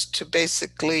used to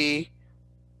basically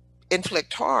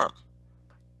inflict harm,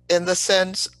 in the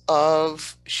sense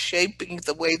of shaping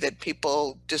the way that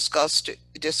people discuss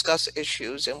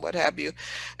issues and what have you.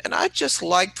 And I'd just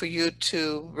like for you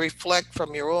to reflect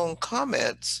from your own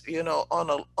comments,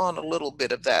 on a little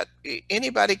bit of that.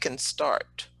 Anybody can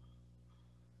start.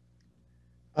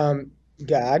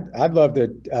 Yeah, I'd love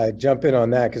to jump in on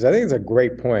that, because I think it's a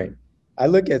great point. I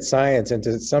look at science, and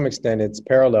to some extent it's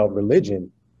paralleled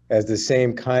religion as the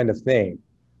same kind of thing.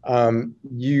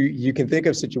 You can think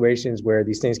of situations where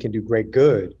these things can do great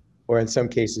good, or in some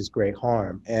cases great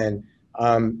harm. And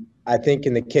I think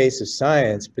in the case of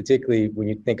science, particularly when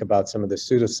you think about some of the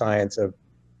pseudoscience of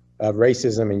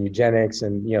racism and eugenics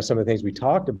and some of the things we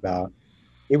talked about,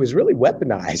 it was really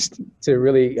weaponized to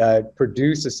really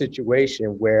produce a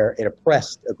situation where it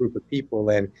oppressed a group of people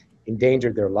and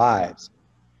endangered their lives.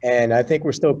 And I think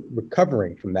we're still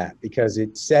recovering from that, because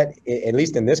it set, at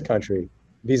least in this country,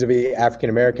 vis-a-vis African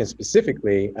Americans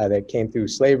specifically, that came through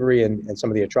slavery and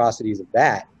some of the atrocities of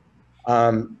that,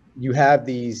 you have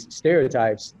these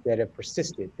stereotypes that have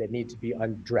persisted that need to be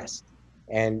undressed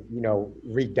and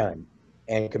redone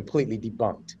and completely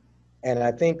debunked. And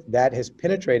I think that has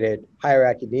penetrated higher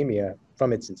academia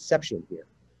from its inception here.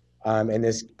 And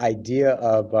this idea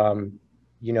of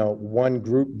one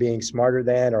group being smarter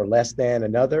than or less than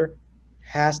another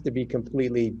has to be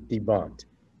completely debunked.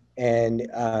 And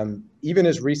even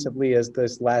as recently as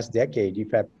this last decade,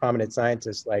 you've had prominent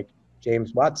scientists like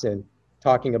James Watson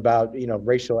talking about,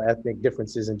 racial, ethnic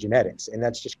differences in genetics, and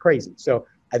that's just crazy. So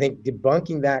I think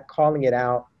debunking that, calling it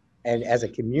out, and as a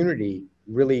community,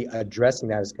 really addressing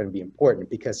that is going to be important,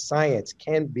 because science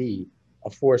can be a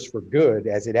force for good,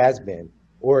 as it has been,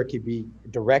 or it could be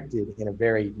directed in a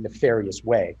very nefarious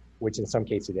way, which in some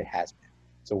cases it has been.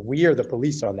 So we are the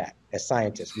police on that as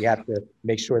scientists. We have to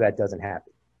make sure that doesn't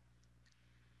happen.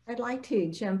 I'd like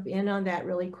to jump in on that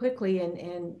really quickly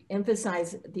and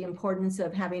emphasize the importance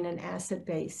of having an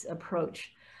asset-based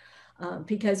approach.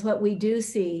 Because what we do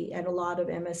see at a lot of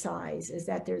MSIs is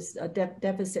that there's a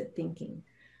deficit thinking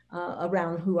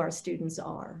around who our students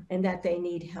are, and that they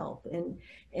need help.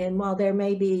 And while there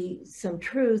may be some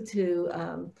truth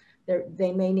to,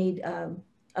 they may need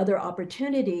other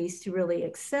opportunities to really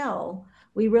excel,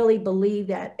 we really believe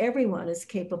that everyone is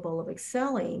capable of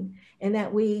excelling, and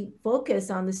that we focus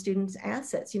on the students'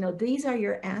 assets. These are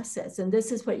your assets, and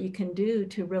this is what you can do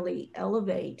to really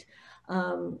elevate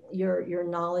your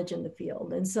knowledge in the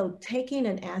field. And so taking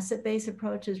an asset-based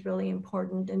approach is really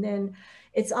important. And then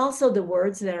it's also the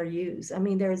words that are used. I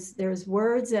mean, there's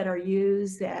words that are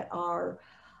used that are,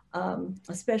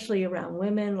 especially around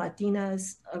women,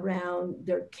 Latinas, around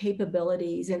their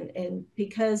capabilities. And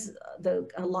because the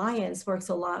Alliance works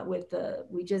a lot with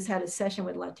we just had a session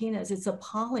with Latinas, it's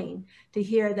appalling to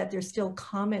hear that there's still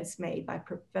comments made by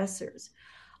professors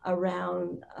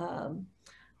around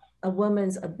a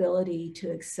woman's ability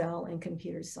to excel in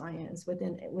computer science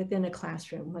within a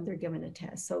classroom when they're given a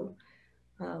test. So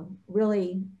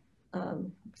really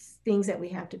things that we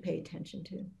have to pay attention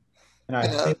to. And I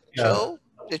think, Joe,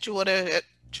 did you want to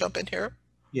jump in here?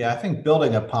 Yeah, I think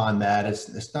building upon that,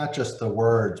 it's not just the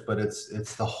words, but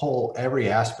it's the whole, every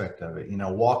aspect of it.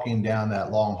 Walking down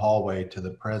that long hallway to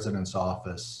the president's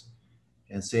office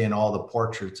and seeing all the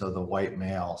portraits of the white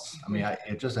males. I mean, I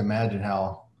just imagine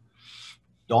how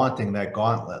daunting that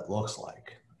gauntlet looks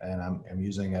like. And I'm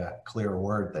using a clear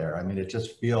word there. I mean, it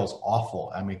just feels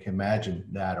awful. I mean, you can imagine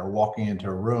that, or walking into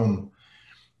a room,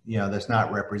 that's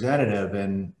not representative,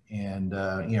 and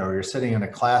you're sitting in a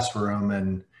classroom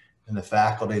and the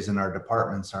faculties in our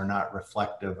departments are not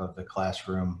reflective of the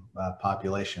classroom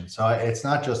population. So it's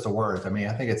not just the words. I mean,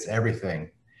 I think it's everything,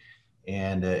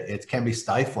 and it can be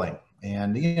stifling.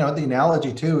 And, the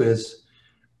analogy too is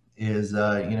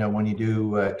when you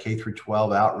do K through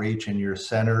 12 outreach in your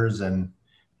centers, and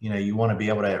you want to be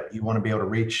able to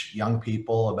reach young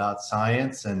people about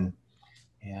science, and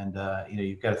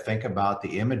you've got to think about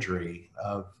the imagery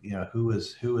of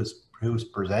who's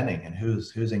presenting and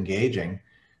who's engaging,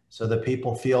 so that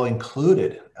people feel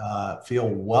included, feel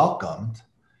welcomed,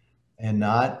 and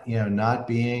not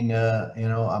being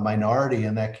a minority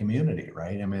in that community,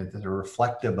 right? I mean, they're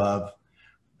reflective of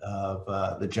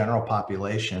the general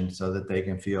population, so that they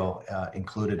can feel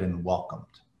included and welcomed.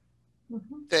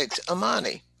 Thanks.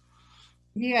 Amani.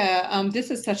 Yeah, this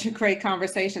is such a great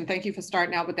conversation. Thank you for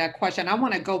starting out with that question. I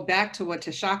want to go back to what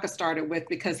Tashaka started with,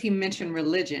 because he mentioned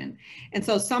religion. And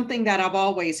so something that I've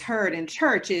always heard in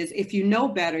church is, if you know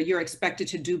better, you're expected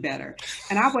to do better.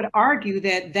 And I would argue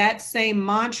that that same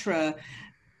mantra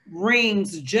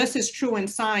rings just as true in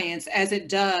science as it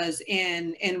does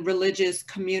in religious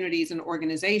communities and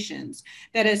organizations.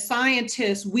 That as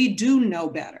scientists, we do know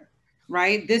better.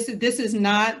 Right? This is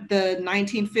not the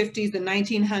 1950s, the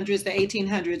 1900s, the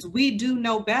 1800s. We do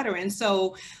know better. And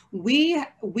so we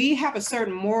have a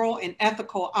certain moral and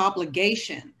ethical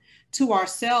obligation to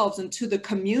ourselves and to the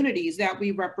communities that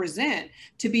we represent,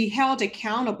 to be held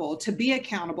accountable, to be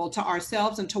accountable to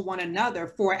ourselves and to one another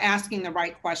for asking the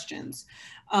right questions.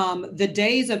 The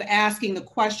days of asking the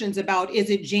questions about, is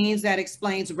it genes that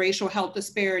explains racial health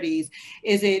disparities?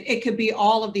 It could be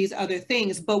all of these other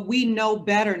things, but we know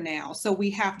better now. So we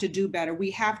have to do better.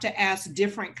 We have to ask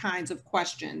different kinds of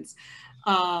questions.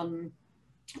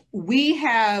 We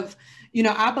have,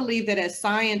 I believe that as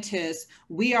scientists,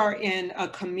 we are in a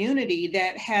community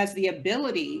that has the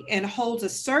ability and holds a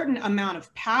certain amount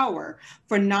of power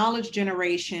for knowledge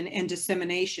generation and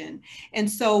dissemination.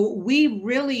 And so we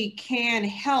really can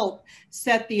help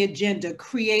set the agenda,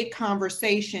 create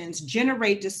conversations,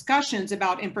 generate discussions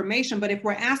about information. But if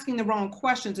we're asking the wrong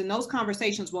questions, and those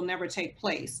conversations will never take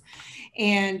place.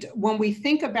 And when we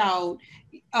think about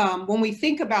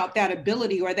that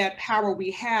ability or that power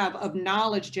we have of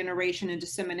knowledge generation and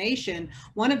dissemination,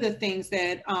 one of the things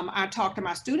that I talk to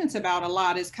my students about a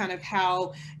lot is kind of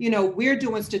how, we're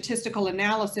doing statistical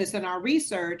analysis in our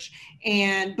research,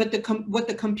 but what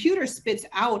the computer spits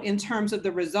out in terms of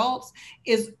the results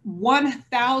is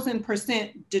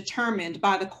 1000% determined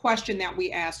by the question that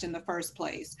we asked in the first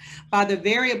place, by the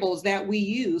variables that we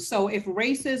use. So if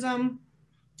racism,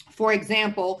 for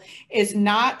example, is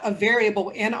not a variable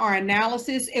in our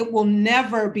analysis, it will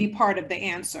never be part of the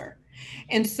answer.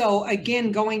 And so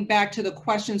again, going back to the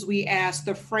questions we ask,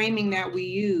 the framing that we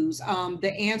use,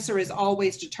 the answer is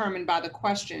always determined by the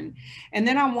question. And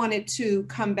then I wanted to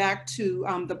come back to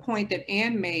the point that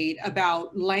Ann made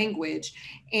about language.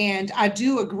 And I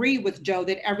do agree with Joe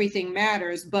that everything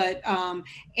matters, but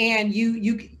and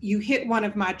you hit one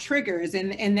of my triggers,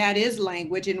 and that is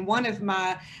language. And one of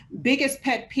my biggest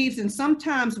pet peeves, and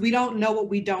sometimes we don't know what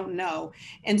we don't know.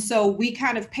 And so we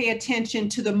kind of pay attention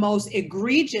to the most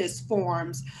egregious forms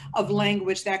of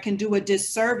language that can do a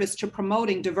disservice to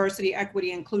promoting diversity,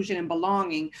 equity, inclusion, and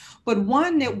belonging. But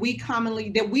one that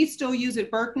we still use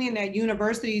at Berkeley and that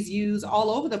universities use all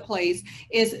over the place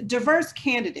is diverse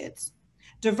candidates,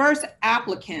 diverse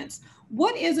applicants.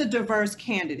 What is a diverse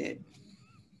candidate?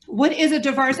 What is a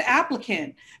diverse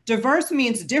applicant? Diverse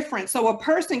means different. So a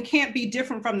person can't be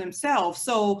different from themselves.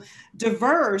 So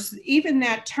diverse, even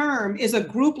that term, is a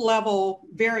group level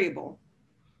variable.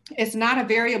 It's not a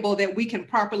variable that we can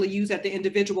properly use at the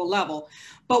individual level.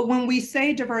 But when we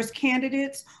say diverse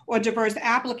candidates or diverse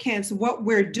applicants, what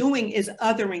we're doing is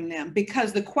othering them,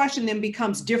 because the question then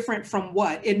becomes different from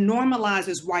what? It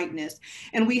normalizes whiteness.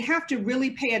 And we have to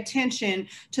really pay attention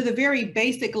to the very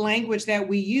basic language that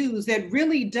we use that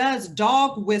really does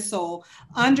dog whistle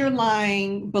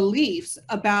underlying beliefs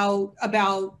about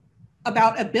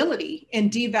ability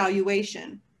and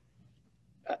devaluation.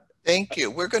 Thank you.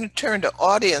 We're going to turn to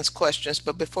audience questions,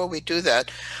 but before we do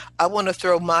that, I want to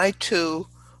throw my 2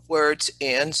 words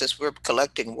in since we're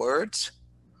collecting words.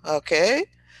 Okay.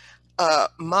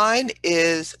 My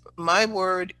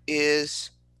word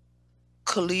is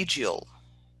collegial.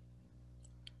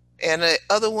 And the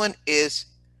other one is,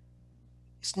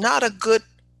 it's not a good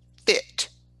fit.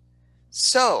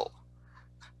 So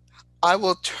I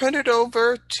will turn it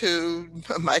over to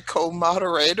my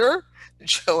co-moderator,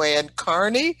 Joanne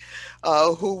Carney,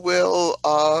 who will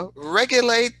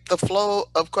regulate the flow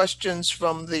of questions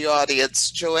from the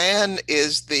audience. Joanne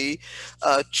is the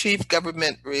Chief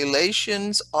Government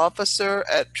Relations Officer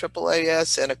at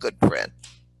AAAS and a good friend.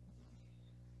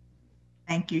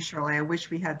 Thank you, Shirley. I wish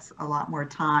we had a lot more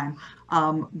time.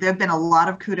 There have been a lot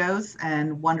of kudos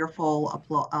and wonderful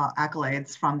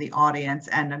accolades from the audience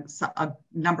and a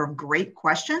number of great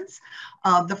questions.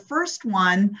 The first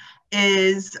one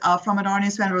is from an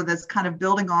audience member that's kind of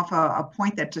building off a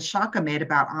point that Tashaka made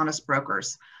about honest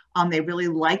brokers. They really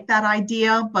like that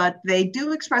idea, but they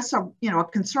do express a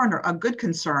concern, or a good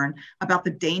concern, about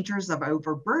the dangers of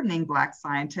overburdening Black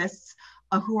scientists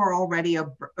who are already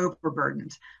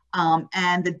overburdened.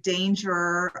 And the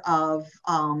danger of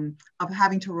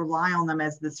having to rely on them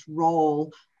as this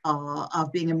role of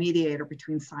being a mediator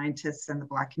between scientists and the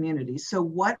Black community. So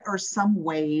what are some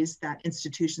ways that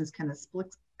institutions can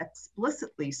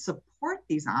explicitly support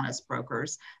these honest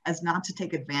brokers as not to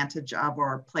take advantage of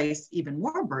or place even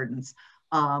more burdens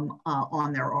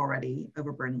on their already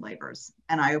overburdened laborers?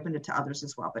 And I opened it to others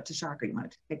as well, but Tashaka, you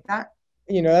wanted to take that?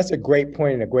 That's a great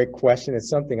point and a great question. It's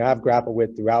something I've grappled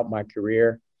with throughout my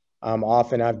career.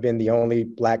 Often I've been the only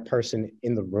Black person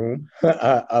in the room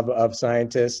of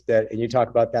scientists and you talk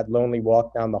about that lonely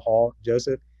walk down the hall,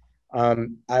 Joseph.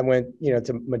 I went,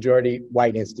 to majority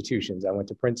white institutions. I went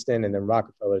to Princeton and then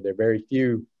Rockefeller. There are very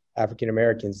few African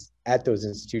Americans at those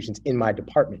institutions in my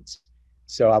departments.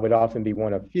 So I would often be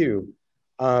one of few.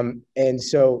 And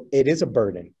so it is a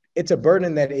burden. It's a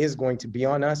burden that is going to be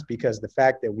on us because the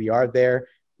fact that we are there,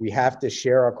 we have to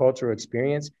share our cultural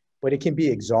experience, but it can be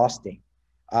exhausting.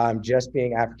 Just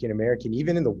being African American,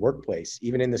 even in the workplace,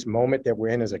 even in this moment that we're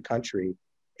in as a country,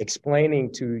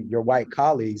 explaining to your white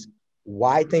colleagues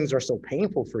why things are so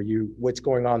painful for you, what's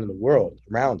going on in the world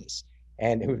around us,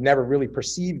 and who've never really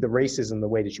perceived the racism the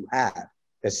way that you have,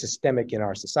 that's systemic in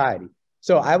our society.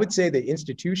 So I would say that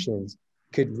institutions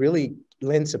could really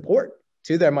lend support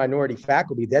to their minority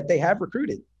faculty that they have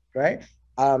recruited, right?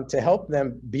 To help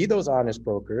them be those honest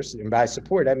brokers. And by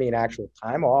support, I mean actual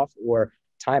time off or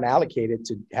time allocated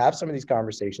to have some of these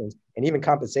conversations, and even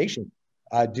compensation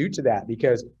due to that,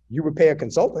 because you would pay a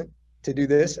consultant to do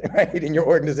this, right, in your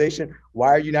organization. Why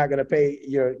are you not going to pay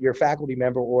your faculty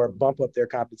member or bump up their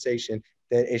compensation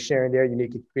that is sharing their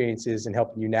unique experiences and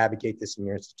helping you navigate this in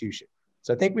your institution?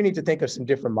 So I think we need to think of some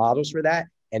different models for that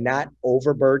and not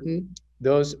overburden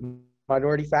those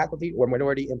minority faculty or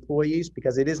minority employees,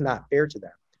 because it is not fair to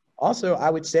them. Also,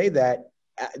 I would say that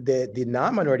the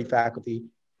non-minority faculty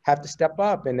have to step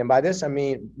up. And then by this, I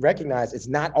mean, recognize it's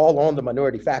not all on the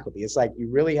minority faculty. It's like you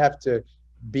really have to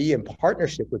be in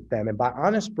partnership with them. And by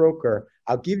honest broker,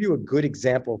 I'll give you a good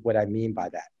example of what I mean by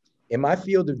that. In my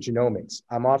field of genomics,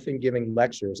 I'm often giving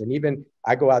lectures, and even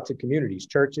I go out to communities,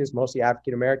 churches, mostly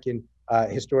African-American,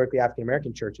 historically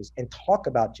African-American churches, and talk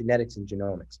about genetics and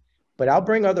genomics. But I'll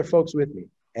bring other folks with me.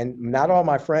 And not all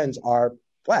my friends are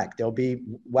Black. There'll be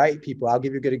white people. I'll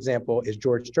give you a good example is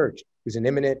George Church, who's an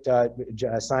eminent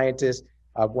scientist,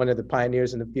 one of the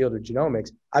pioneers in the field of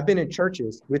genomics. I've been in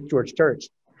churches with George Church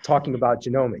talking about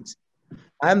genomics.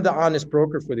 I'm the honest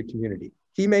broker for the community.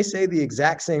 He may say the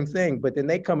exact same thing, but then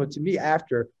they come up to me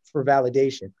after for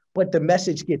validation, but the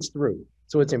message gets through.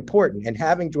 So it's important. And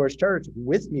having George Church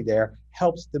with me there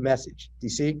helps the message, do you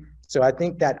see? So I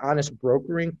think that honest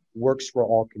brokering works for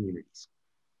all communities.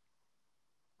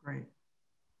 Great.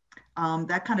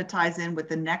 That kind of ties in with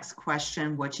the next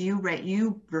question, which you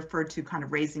referred to kind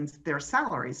of raising their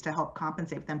salaries to help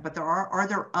compensate them, but are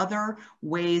there other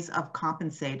ways of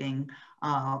compensating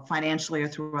financially or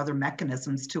through other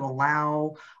mechanisms to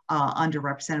allow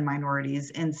underrepresented minorities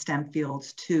in STEM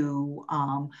fields to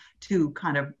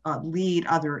kind of lead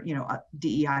other,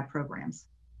 DEI programs?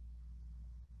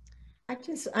 I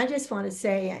just want to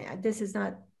say, this is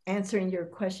not answering your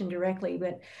question directly,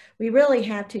 but we really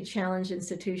have to challenge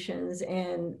institutions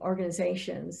and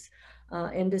organizations,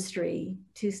 industry,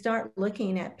 to start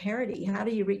looking at parity. How do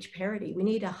you reach parity? We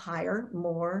need to hire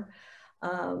more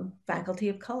faculty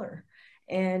of color,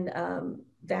 and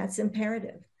that's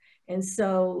imperative. And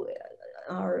so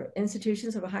our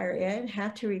institutions of higher ed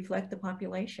have to reflect the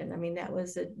population. I mean, that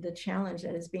was the challenge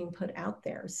that is being put out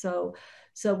there. So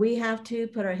we have to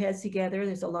put our heads together.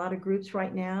 There's a lot of groups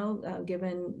right now,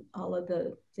 given all of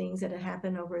the things that have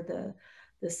happened over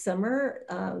the summer,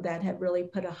 that have really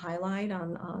put a highlight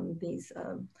on these,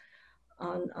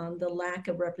 on the lack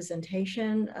of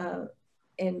representation,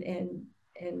 and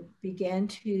began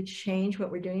to change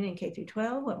what we're doing in K through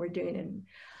 12, what we're doing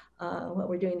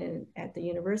at the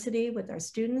university with our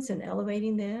students, and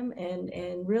elevating them,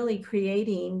 and really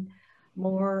creating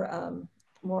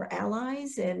more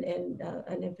allies and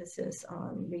an emphasis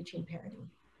on reaching parity.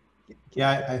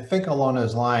 Yeah, I think along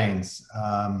those lines,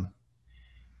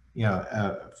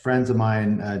 friends of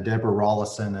mine, Deborah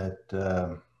Rollison at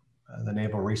the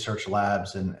Naval Research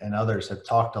Labs and others have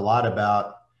talked a lot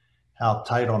about how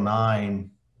Title IX,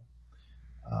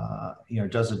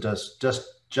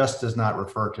 just does not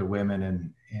refer to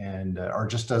women and or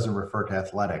just doesn't refer to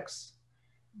athletics,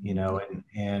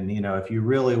 and if you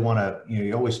really want to,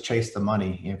 you always chase the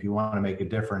money if you want to make a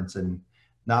difference, and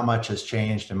not much has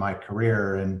changed in my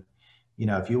career. And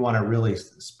if you want to really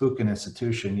spook an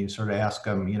institution, you sort of ask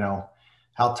them,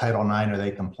 how Title IX are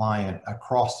they compliant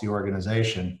across the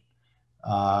organization,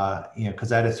 because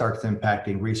that starts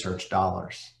impacting research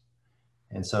dollars.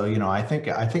 And so, I think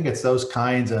it's those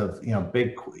kinds of,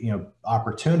 big,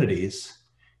 opportunities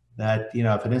that,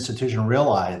 if an institution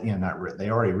realize, they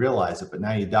already realize it, but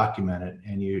now you document it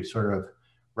and you sort of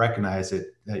recognize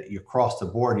it, that you across the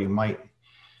board, you might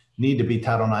need to be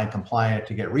Title IX compliant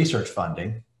to get research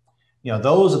funding.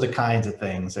 Those are the kinds of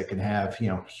things that can have,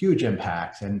 huge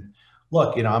impacts. And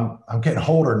look, I'm getting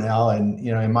older now, and,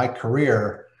 in my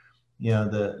career,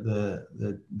 the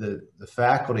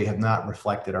faculty have not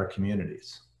reflected our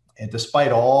communities. And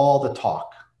despite all the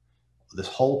talk this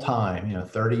whole time,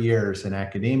 30 years in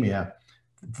academia,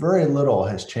 very little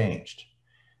has changed.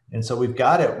 And so we've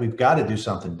got to do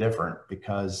something different,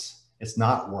 because it's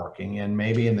not working. And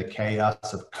maybe in the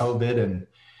chaos of COVID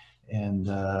and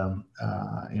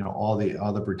all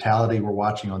the brutality we're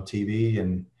watching on TV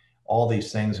and all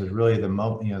these things is really the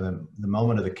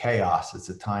moment of the chaos. It's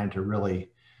a time to really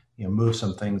move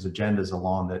some agendas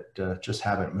along that just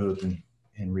haven't moved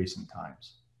in recent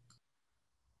times.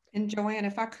 And Joanne,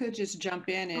 if I could just jump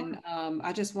in, and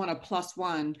I just want to plus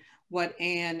one what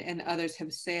Anne and others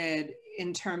have said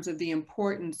in terms of the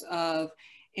importance of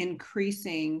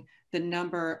increasing the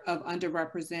number of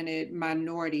underrepresented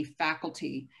minority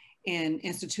faculty in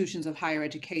institutions of higher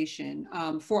education,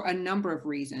 for a number of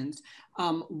reasons.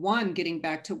 One, getting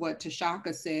back to what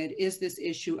Tashaka said, is this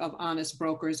issue of honest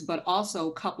brokers, but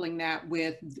also coupling that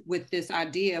with this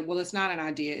idea, well, it's not an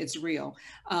idea, it's real,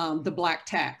 the Black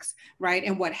tax, right?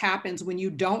 And what happens when you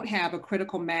don't have a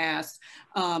critical mass,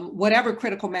 whatever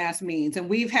critical mass means. And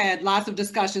we've had lots of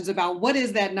discussions about what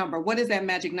is that number? What is that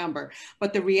magic number?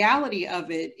 But the reality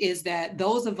of it is that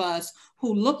those of us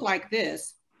who look like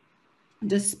this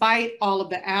despite all of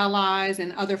the allies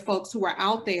and other folks who are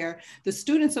out there, the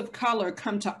students of color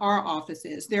come to our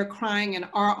offices. They're crying in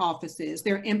our offices.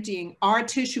 They're emptying our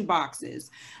tissue boxes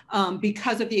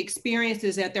because of the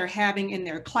experiences that they're having in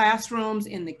their classrooms,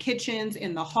 in the kitchens,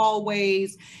 in the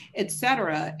hallways, et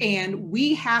cetera. And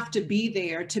we have to be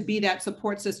there to be that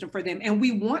support system for them. And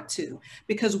we want to,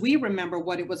 because we remember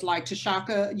what it was like.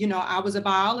 Tashaka, you know, I was a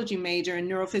biology major in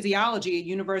neurophysiology at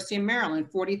University of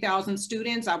Maryland, 40,000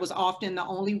 students. I was often the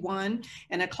only one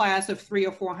in a class of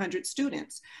 300 or 400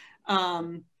 students.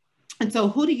 And so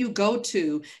who do you go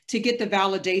to get the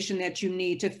validation that you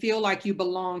need, to feel like you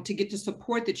belong, to get the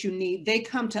support that you need? They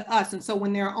come to us. And so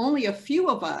when there are only a few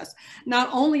of us, not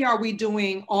only are we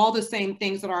doing all the same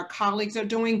things that our colleagues are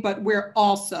doing, but we're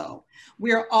also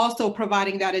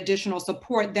providing that additional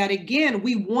support that, again,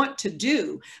 we want to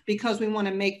do because we want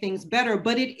to make things better,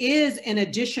 but it is an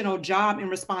additional job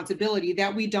and responsibility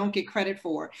that we don't get credit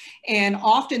for. And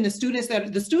often the students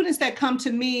that come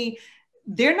to me,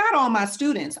 they're not all my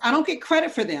students. I don't get credit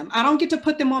for them. I don't get to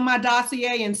put them on my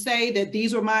dossier and say that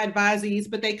these were my advisees,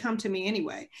 but they come to me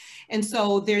anyway. And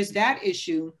so there's that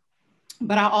issue.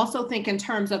 But I also think in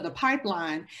terms of the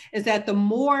pipeline is that the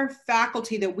more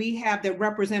faculty that we have that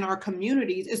represent our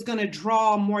communities is going to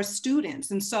draw more students.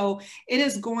 And so it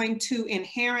is going to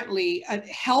inherently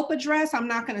help address, I'm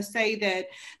not going to say that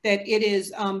it is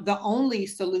the only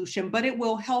solution, but it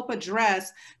will help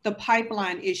address the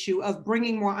pipeline issue of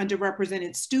bringing more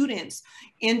underrepresented students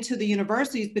into the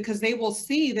universities, because they will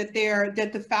see that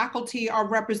the faculty are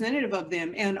representative of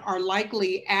them and are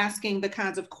likely asking the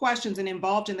kinds of questions and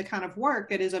involved in the kind of work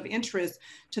that is of interest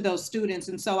to those students.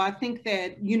 And so I think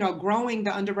that, you know, growing the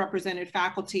underrepresented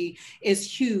faculty is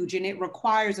huge, and it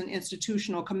requires an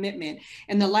institutional commitment.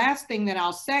 And the last thing that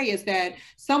I'll say is that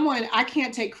I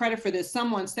can't take credit for this,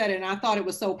 someone said it, and I thought it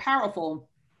was so powerful,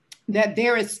 that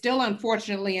there is still,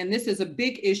 unfortunately, and this is a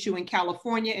big issue in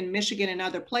California and Michigan and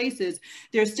other places,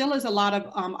 there still is a lot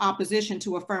of opposition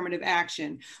to affirmative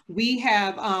action. We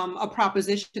have a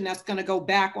proposition that's going to go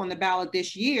back on the ballot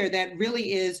this year that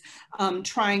really is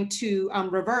trying to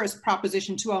reverse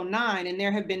Proposition 209. And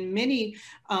there have been many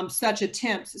such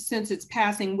attempts since its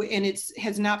passing, and it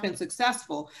has not been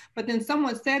successful. But then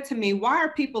someone said to me, why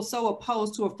are people so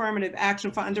opposed to affirmative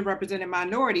action for underrepresented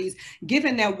minorities,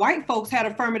 given that white folks had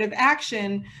affirmative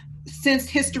action since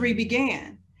history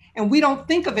began? And we don't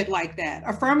think of it like that.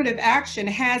 Affirmative action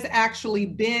has actually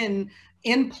been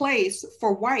in place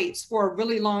for whites for a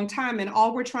really long time. And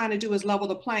all we're trying to do is level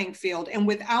the playing field. And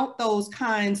without those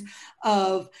kinds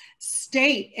of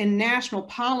state and national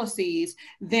policies,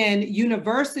 then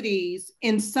universities,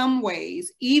 in some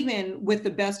ways, even with the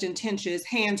best intentions,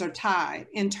 hands are tied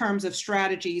in terms of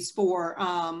strategies for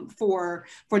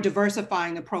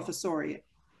diversifying the professoriate.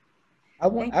 I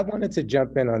wanted to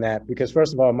jump in on that because,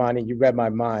 first of all, Mani, you read my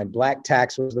mind. Black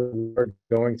tax was the word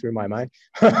going through my mind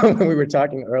when we were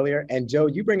talking earlier. And Joe,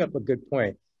 you bring up a good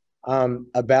point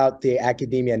about the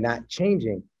academia not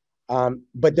changing.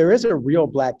 But there is a real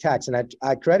black tax. And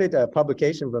I credit a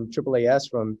publication from AAAS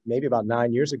from maybe about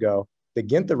 9 years ago, the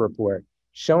Ginther Report,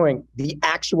 showing the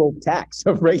actual tax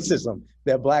of racism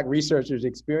that Black researchers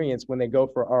experience when they go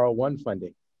for R01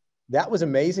 funding. That was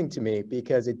amazing to me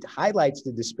because it highlights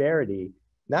the disparity,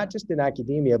 not just in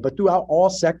academia, but throughout all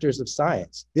sectors of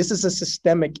science. This is a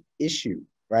systemic issue,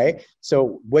 right?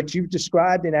 So what you've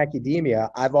described in academia,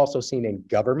 I've also seen in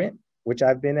government, which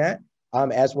I've been at,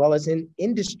 as well as in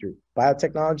industry,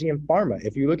 biotechnology and pharma.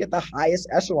 If you look at the highest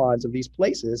echelons of these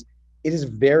places, it is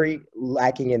very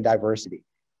lacking in diversity.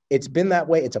 It's been that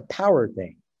way. It's a power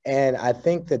thing. And I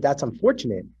think that that's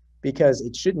unfortunate, because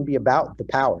it shouldn't be about the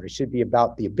power. It should be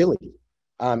about the ability.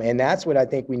 And that's what I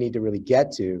think we need to really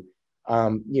get to.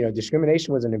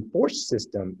 Discrimination was an enforced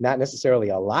system, not necessarily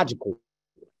a logical,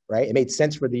 right? It made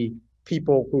sense for the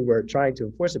people who were trying to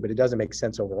enforce it, but it doesn't make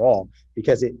sense overall,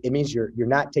 because it means you're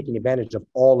not taking advantage of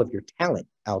all of your talent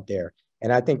out there.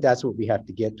 And I think that's what we have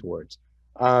to get towards.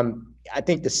 I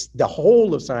think the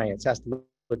whole of science has to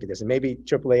look at this, and maybe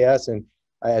AAAS and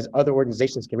as other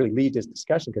organizations can really lead this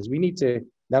discussion, because we need to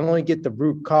not only get the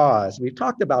root cause, we've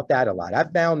talked about that a lot.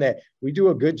 I've found that we do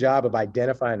a good job of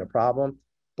identifying the problem,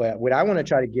 but what I want to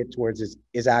try to get towards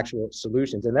is actual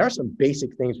solutions. And there are some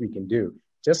basic things we can do,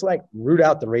 just like root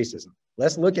out the racism.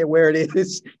 Let's look at where it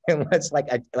is and let's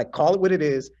like call it what it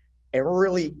is and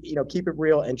really, keep it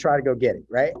real and try to go get it,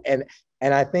 right? And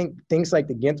I think things like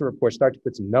the Ginther Report start to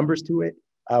put some numbers to it,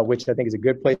 which I think is a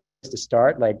good place to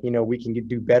start. Like, we can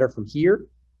do better from here,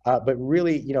 but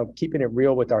really, keeping it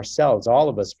real with ourselves, all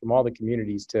of us from all the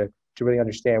communities to really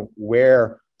understand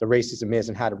where the racism is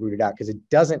and how to root it out, because it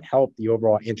doesn't help the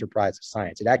overall enterprise of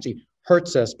science. It actually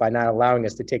hurts us by not allowing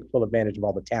us to take full advantage of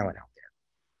all the talent out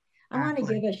there. I want to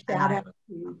give a shout out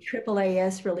to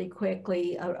AAAS really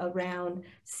quickly around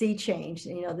Sea Change.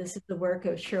 You know, this is the work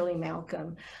of Shirley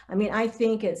Malcolm. I mean, I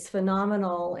think it's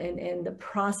phenomenal in the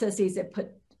processes that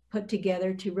put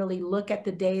together to really look at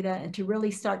the data and to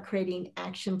really start creating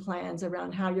action plans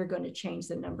around how you're going to change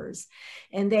the numbers.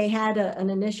 And they had an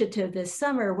initiative this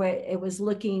summer where it was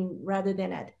looking, rather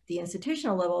than at the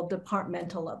institutional level,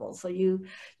 departmental level. So you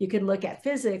could look at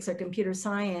physics or computer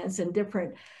science and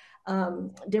different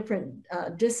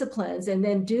disciplines, and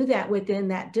then do that within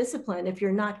that discipline if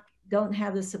you're don't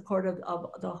have the support of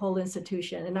the whole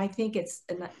institution. And I think it's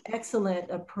an excellent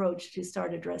approach to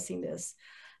start addressing this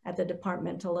at the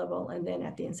departmental level and then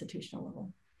at the institutional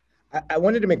level. I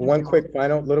wanted to make one quick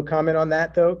final little comment on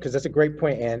that though, because that's a great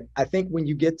point. And I think when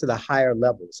you get to the higher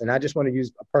levels, and I just want to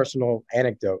use a personal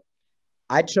anecdote,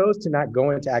 I chose to not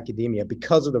go into academia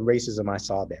because of the racism I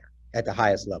saw there at the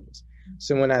highest levels.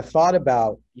 So when I thought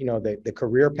about, you know, the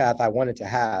career path I wanted to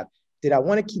have, did I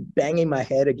want to keep banging my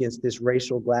head against this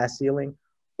racial glass ceiling?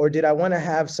 Or did I want to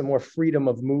have some more freedom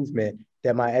of movement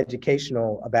that my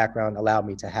educational background allowed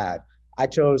me to have? I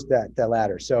chose that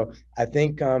latter. So I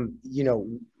think, you know,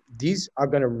 these are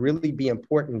going to really be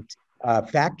important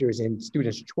factors in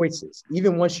students' choices.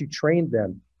 Even once you train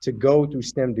them to go through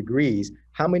STEM degrees,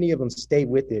 how many of them stay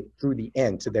with it through the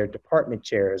end to their department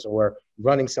chairs or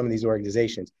running some of these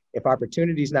organizations? If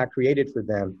opportunity is not created for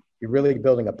them, you're really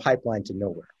building a pipeline to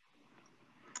nowhere.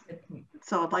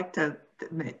 So I'd like to,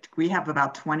 we have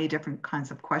about 20 different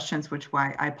kinds of questions, which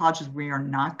why I apologize, we are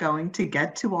not going to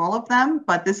get to all of them,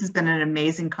 but this has been an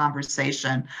amazing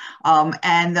conversation.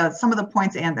 And some of the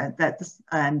points and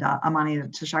Amani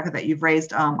and Tashaka that you've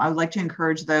raised, I would like to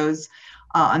encourage those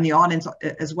in the audience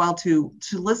as well to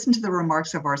listen to the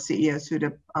remarks of our CEO,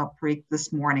 Sudha Parikh,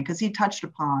 this morning, because he touched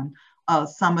upon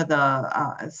some of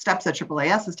the steps that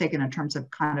AAAS has taken in terms of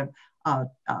kind of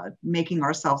making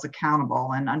ourselves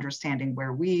accountable and understanding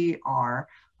where we are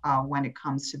when it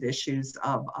comes to the issues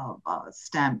of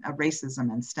STEM,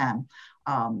 racism and STEM.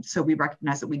 So we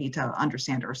recognize that we need to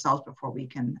understand ourselves before we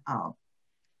can,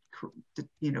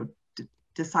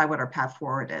 decide what our path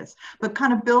forward is. But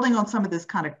kind of building on some of this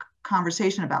kind of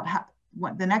conversation about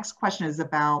what the next question is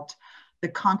about the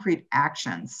concrete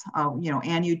actions.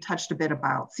 Anne, you touched a bit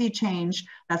about Sea Change.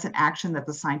 That's an action that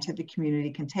the scientific community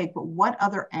can take, but what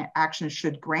other actions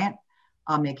should grant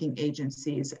making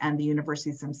agencies and the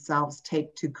universities themselves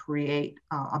take to create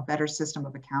a better system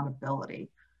of accountability,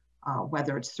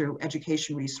 whether it's through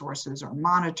education resources or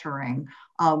monitoring,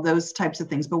 those types of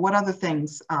things, but what other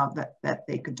things that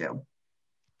they could do?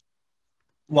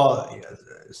 Well,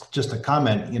 just a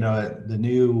comment, the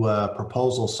new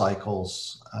proposal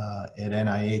cycles at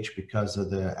NIH, because of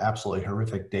the absolutely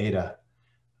horrific data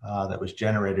that was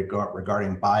generated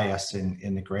regarding bias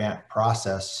in the grant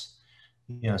process,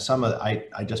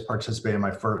 I just participated in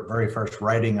my very first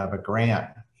writing of a grant,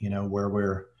 where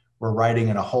we're writing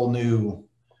in a whole new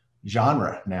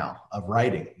genre now of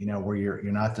writing, where you're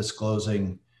not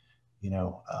disclosing,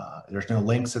 there's no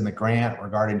links in the grant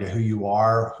regarding to who you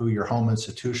are, who your home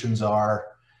institutions are,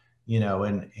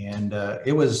 and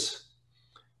it was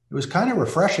kind of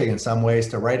refreshing in some ways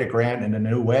to write a grant in a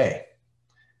new way,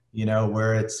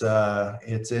 where it's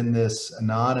in this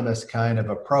anonymous kind of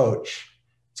approach.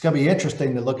 It's going to be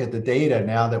interesting to look at the data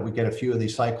now that we get a few of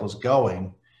these cycles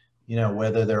going,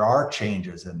 whether there are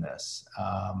changes in this.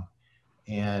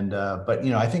 But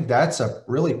I think that's a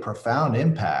really profound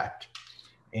impact.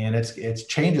 And it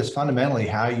changes fundamentally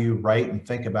how you write and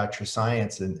think about your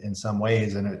science in some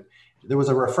ways. And there was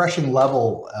a refreshing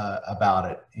level about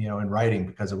it, in writing,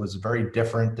 because it was very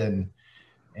different and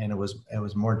it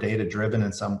was more data driven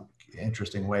in some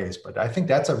interesting ways. But I think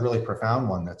that's a really profound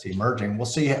one that's emerging. We'll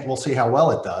see how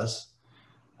well it does.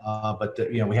 But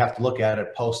we have to look at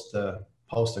it post a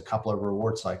couple of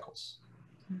reward cycles.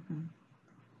 Mm-hmm.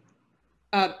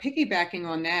 Piggybacking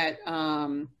on that.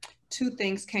 Two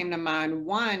things came to mind.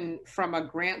 One, from a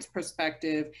grants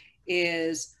perspective,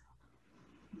 is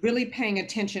really paying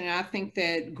attention. And I think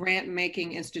that grant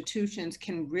making institutions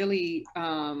can really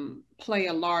play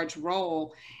a large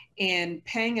role in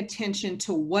paying attention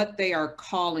to what they are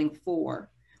calling for,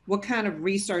 what kind of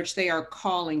research they are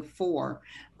calling for.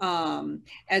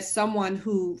 As someone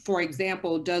who, for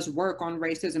example, does work on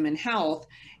racism in health,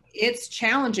 it's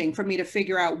challenging for me to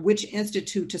figure out which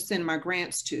institute to send my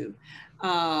grants to.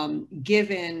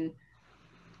 Given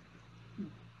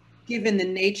the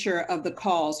nature of the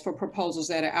calls for proposals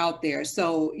that are out there.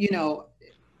 So,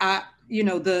 you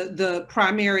know, the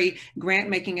primary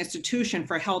grant-making institution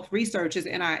for health research is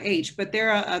NIH, but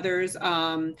there are others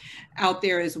out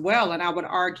there as well. And I would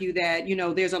argue that, you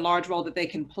know, there's a large role that they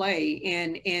can play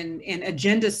in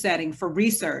agenda setting for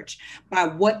research by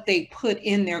what they put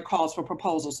in their calls for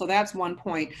proposals. So that's one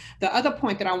point. The other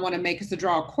point that I want to make is to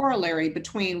draw a corollary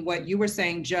between what you were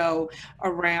saying, Joe,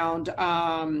 around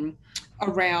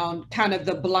kind of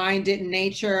the blinded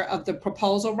nature of the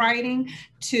proposal writing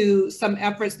to some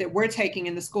efforts that we're taking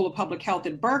in the School of Public Health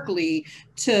at Berkeley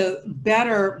to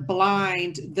better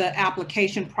blind the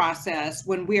application process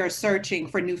when we are searching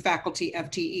for new faculty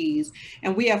FTEs.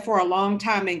 And we have for a long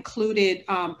time included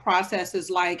processes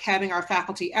like having our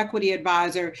faculty equity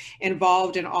advisor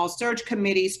involved in all search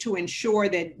committees to ensure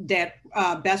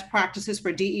that best practices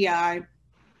for DEI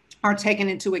are taken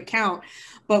into account.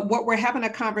 But what we're having a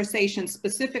conversation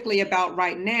specifically about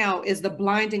right now is the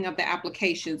blinding of the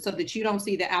application so that you don't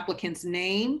see the applicant's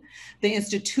name, the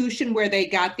institution where they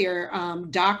got their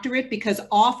doctorate, because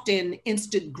often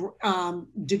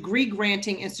degree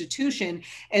granting institution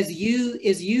is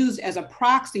used as a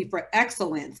proxy for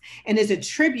excellence and is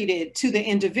attributed to the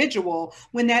individual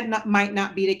when that might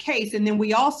not be the case. And then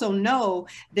we also know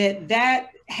that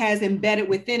has embedded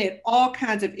within it all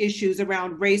kinds of issues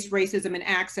around race, racism, and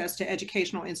access to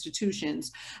educational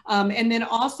institutions. And then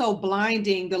also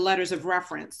blinding the letters of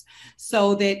reference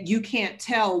so that you can't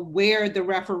tell where the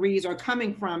referees are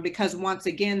coming from, because once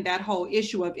again, that whole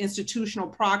issue of institutional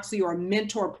proxy or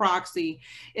mentor proxy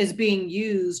is being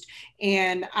used.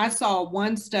 And I saw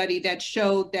one study that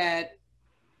showed that,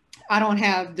 I don't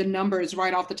have the numbers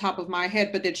right off the top of my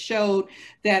head, but that showed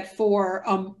that for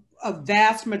a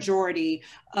vast majority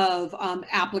of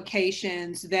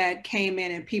applications that came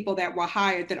in and people that were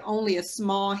hired, that only a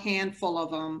small handful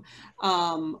of them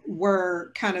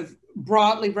were kind of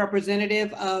broadly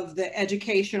representative of the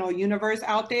educational universe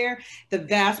out there. The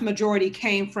vast majority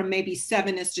came from maybe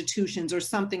 7 institutions or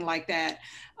something like that.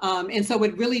 And so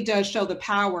it really does show the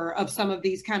power of some of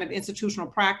these kind of institutional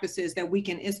practices that we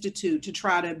can institute to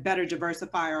try to better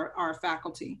diversify our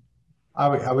faculty.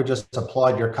 I would just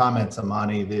applaud your comments,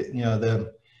 Amani.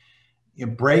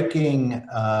 Breaking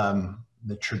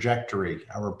the trajectory,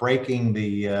 or breaking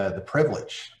the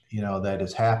privilege, that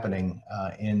is happening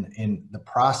in the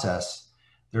process.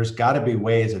 There's got to be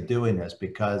ways of doing this,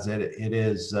 because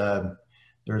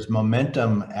there's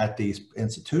momentum at these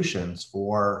institutions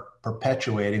for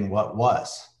perpetuating what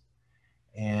was,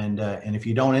 and if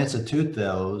you don't institute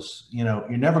those, you're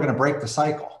never going to break the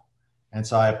cycle. And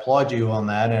so I applaud you on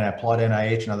that, and I applaud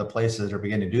NIH and other places that are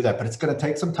beginning to do that. But it's going to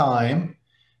take some time,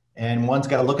 and one's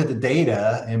got to look at the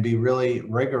data and be really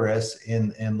rigorous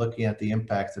in looking at the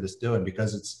impacts that it's doing,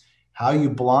 because it's how you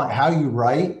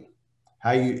write,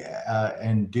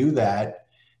 and do that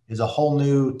is a whole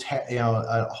new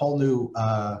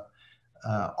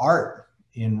art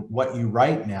in what you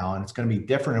write now, and it's going to be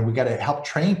different. And we got to help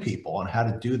train people on how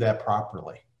to do that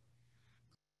properly.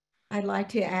 I'd like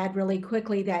to add really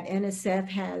quickly that NSF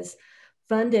has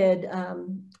funded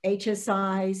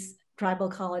HSIs, tribal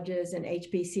colleges, and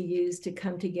HBCUs to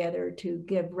come together to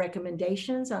give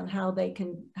recommendations on how they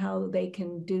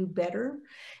can do better,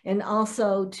 and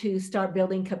also to start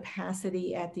building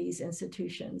capacity at these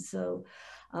institutions. So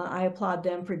I applaud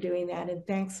them for doing that, and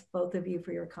thanks both of you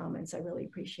for your comments. I really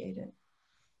appreciate it.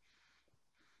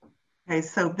 Okay,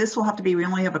 so this will have to be, we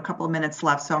only have a couple of minutes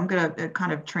left, so I'm going to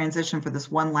kind of transition for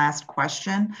this one last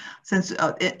question. Since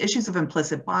issues of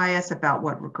implicit bias about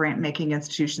what grant-making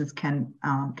institutions can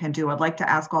do, I'd like to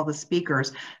ask all the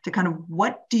speakers to kind of,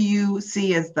 what do you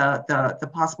see as the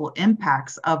possible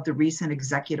impacts of the recent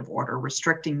executive order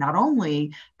restricting not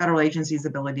only federal agencies'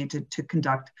 ability to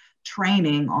conduct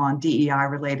training on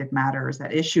DEI-related matters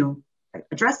that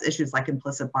address issues like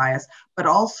implicit bias, but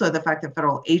also the fact that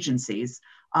federal agencies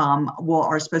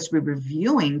are supposed to be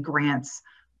reviewing grants,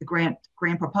 the grant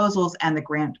proposals, and the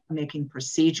grant making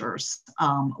procedures.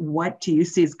 What do you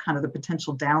see as kind of the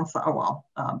potential downside?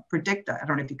 Predict. I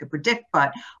don't know if you could predict,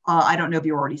 but I don't know if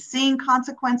you're already seeing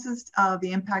consequences of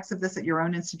the impacts of this at your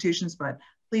own institutions. But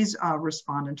please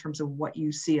respond in terms of what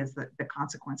you see as the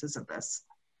consequences of this.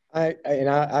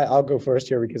 I'll go first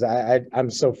here, because I'm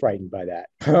so frightened by that.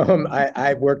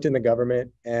 I've worked in the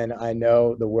government, and I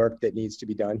know the work that needs to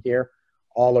be done here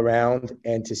all around,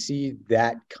 and to see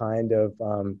that kind of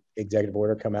executive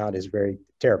order come out is very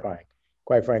terrifying,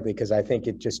 quite frankly, because I think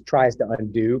it just tries to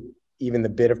undo even the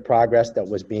bit of progress that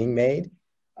was being made.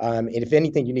 And if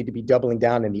anything, you need to be doubling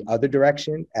down in the other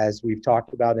direction, as we've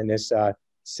talked about in this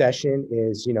session,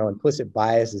 is, implicit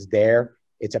bias is there.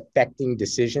 It's affecting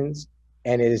decisions,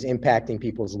 and it is impacting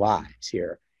people's lives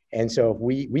here. And so if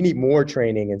we need more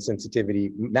training and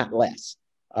sensitivity, not less.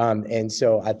 And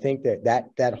so I think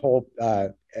that whole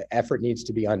effort needs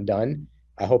to be undone.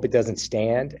 I hope it doesn't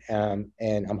stand, and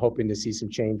I'm hoping to see some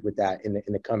change with that in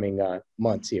the coming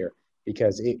months here,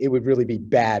 because it would really be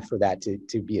bad for that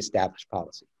to be established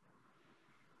policy.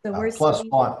 So we're plus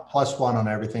one on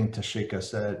everything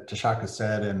Tashaka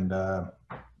said, and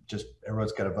just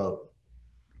everyone's got to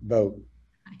vote.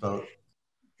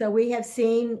 So we have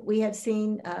seen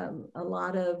a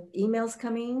lot of emails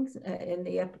coming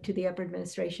to the upper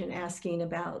administration asking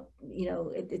about,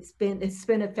 it's been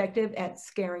effective at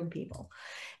scaring people,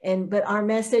 but our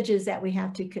message is that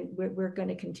we're going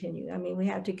to continue. I mean, we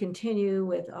have to continue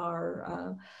with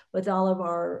with all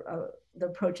of the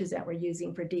approaches that we're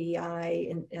using for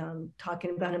DEI and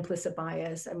talking about implicit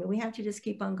bias. I mean, we have to just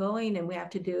keep on going, and we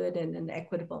have to do it in an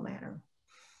equitable manner.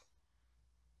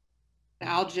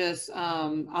 I'll just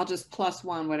plus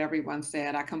one what everyone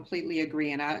said. I completely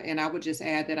agree, and I would just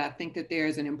add that I think that there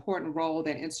is an important role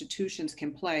that institutions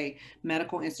can play,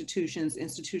 medical institutions,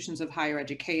 institutions of higher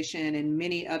education, and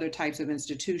many other types of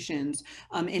institutions,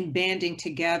 in banding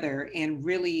together and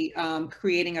really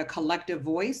creating a collective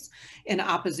voice in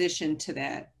opposition to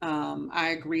that. I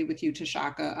agree with you,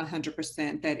 Tashaka,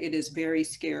 100% that it is very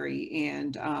scary,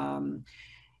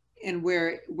 and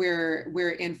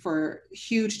we're in for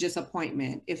huge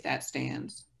disappointment if that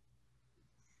stands.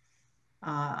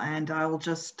 And I will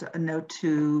just note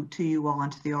to you all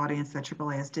and to the audience that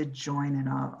AAAS did join in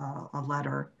a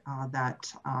letter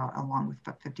that, along with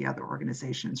 50 other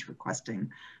organizations, requesting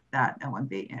that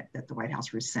that the White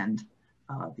House rescind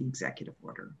the executive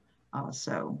order.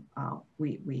 So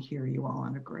we hear you all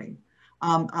and agree.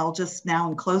 I'll just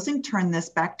now, in closing, turn this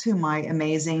back to my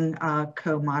amazing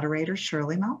co-moderator,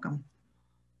 Shirley Malcolm.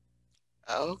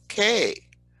 Okay.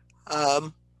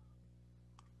 I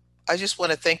just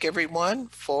want to thank everyone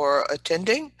for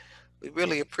attending. We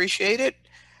really appreciate it.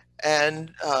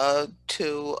 And in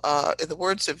the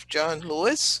words of John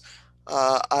Lewis,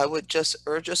 I would just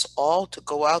urge us all to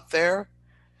go out there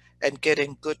and get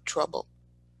in good trouble.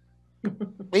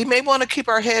 We may want to keep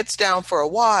our heads down for a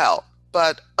while,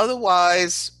 but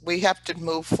otherwise, we have to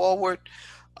move forward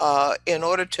in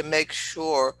order to make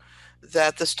sure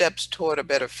that the steps toward a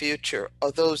better future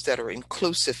are those that are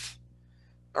inclusive,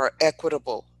 are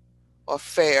equitable, are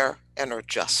fair, and are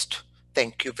just.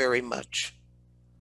 Thank you very much.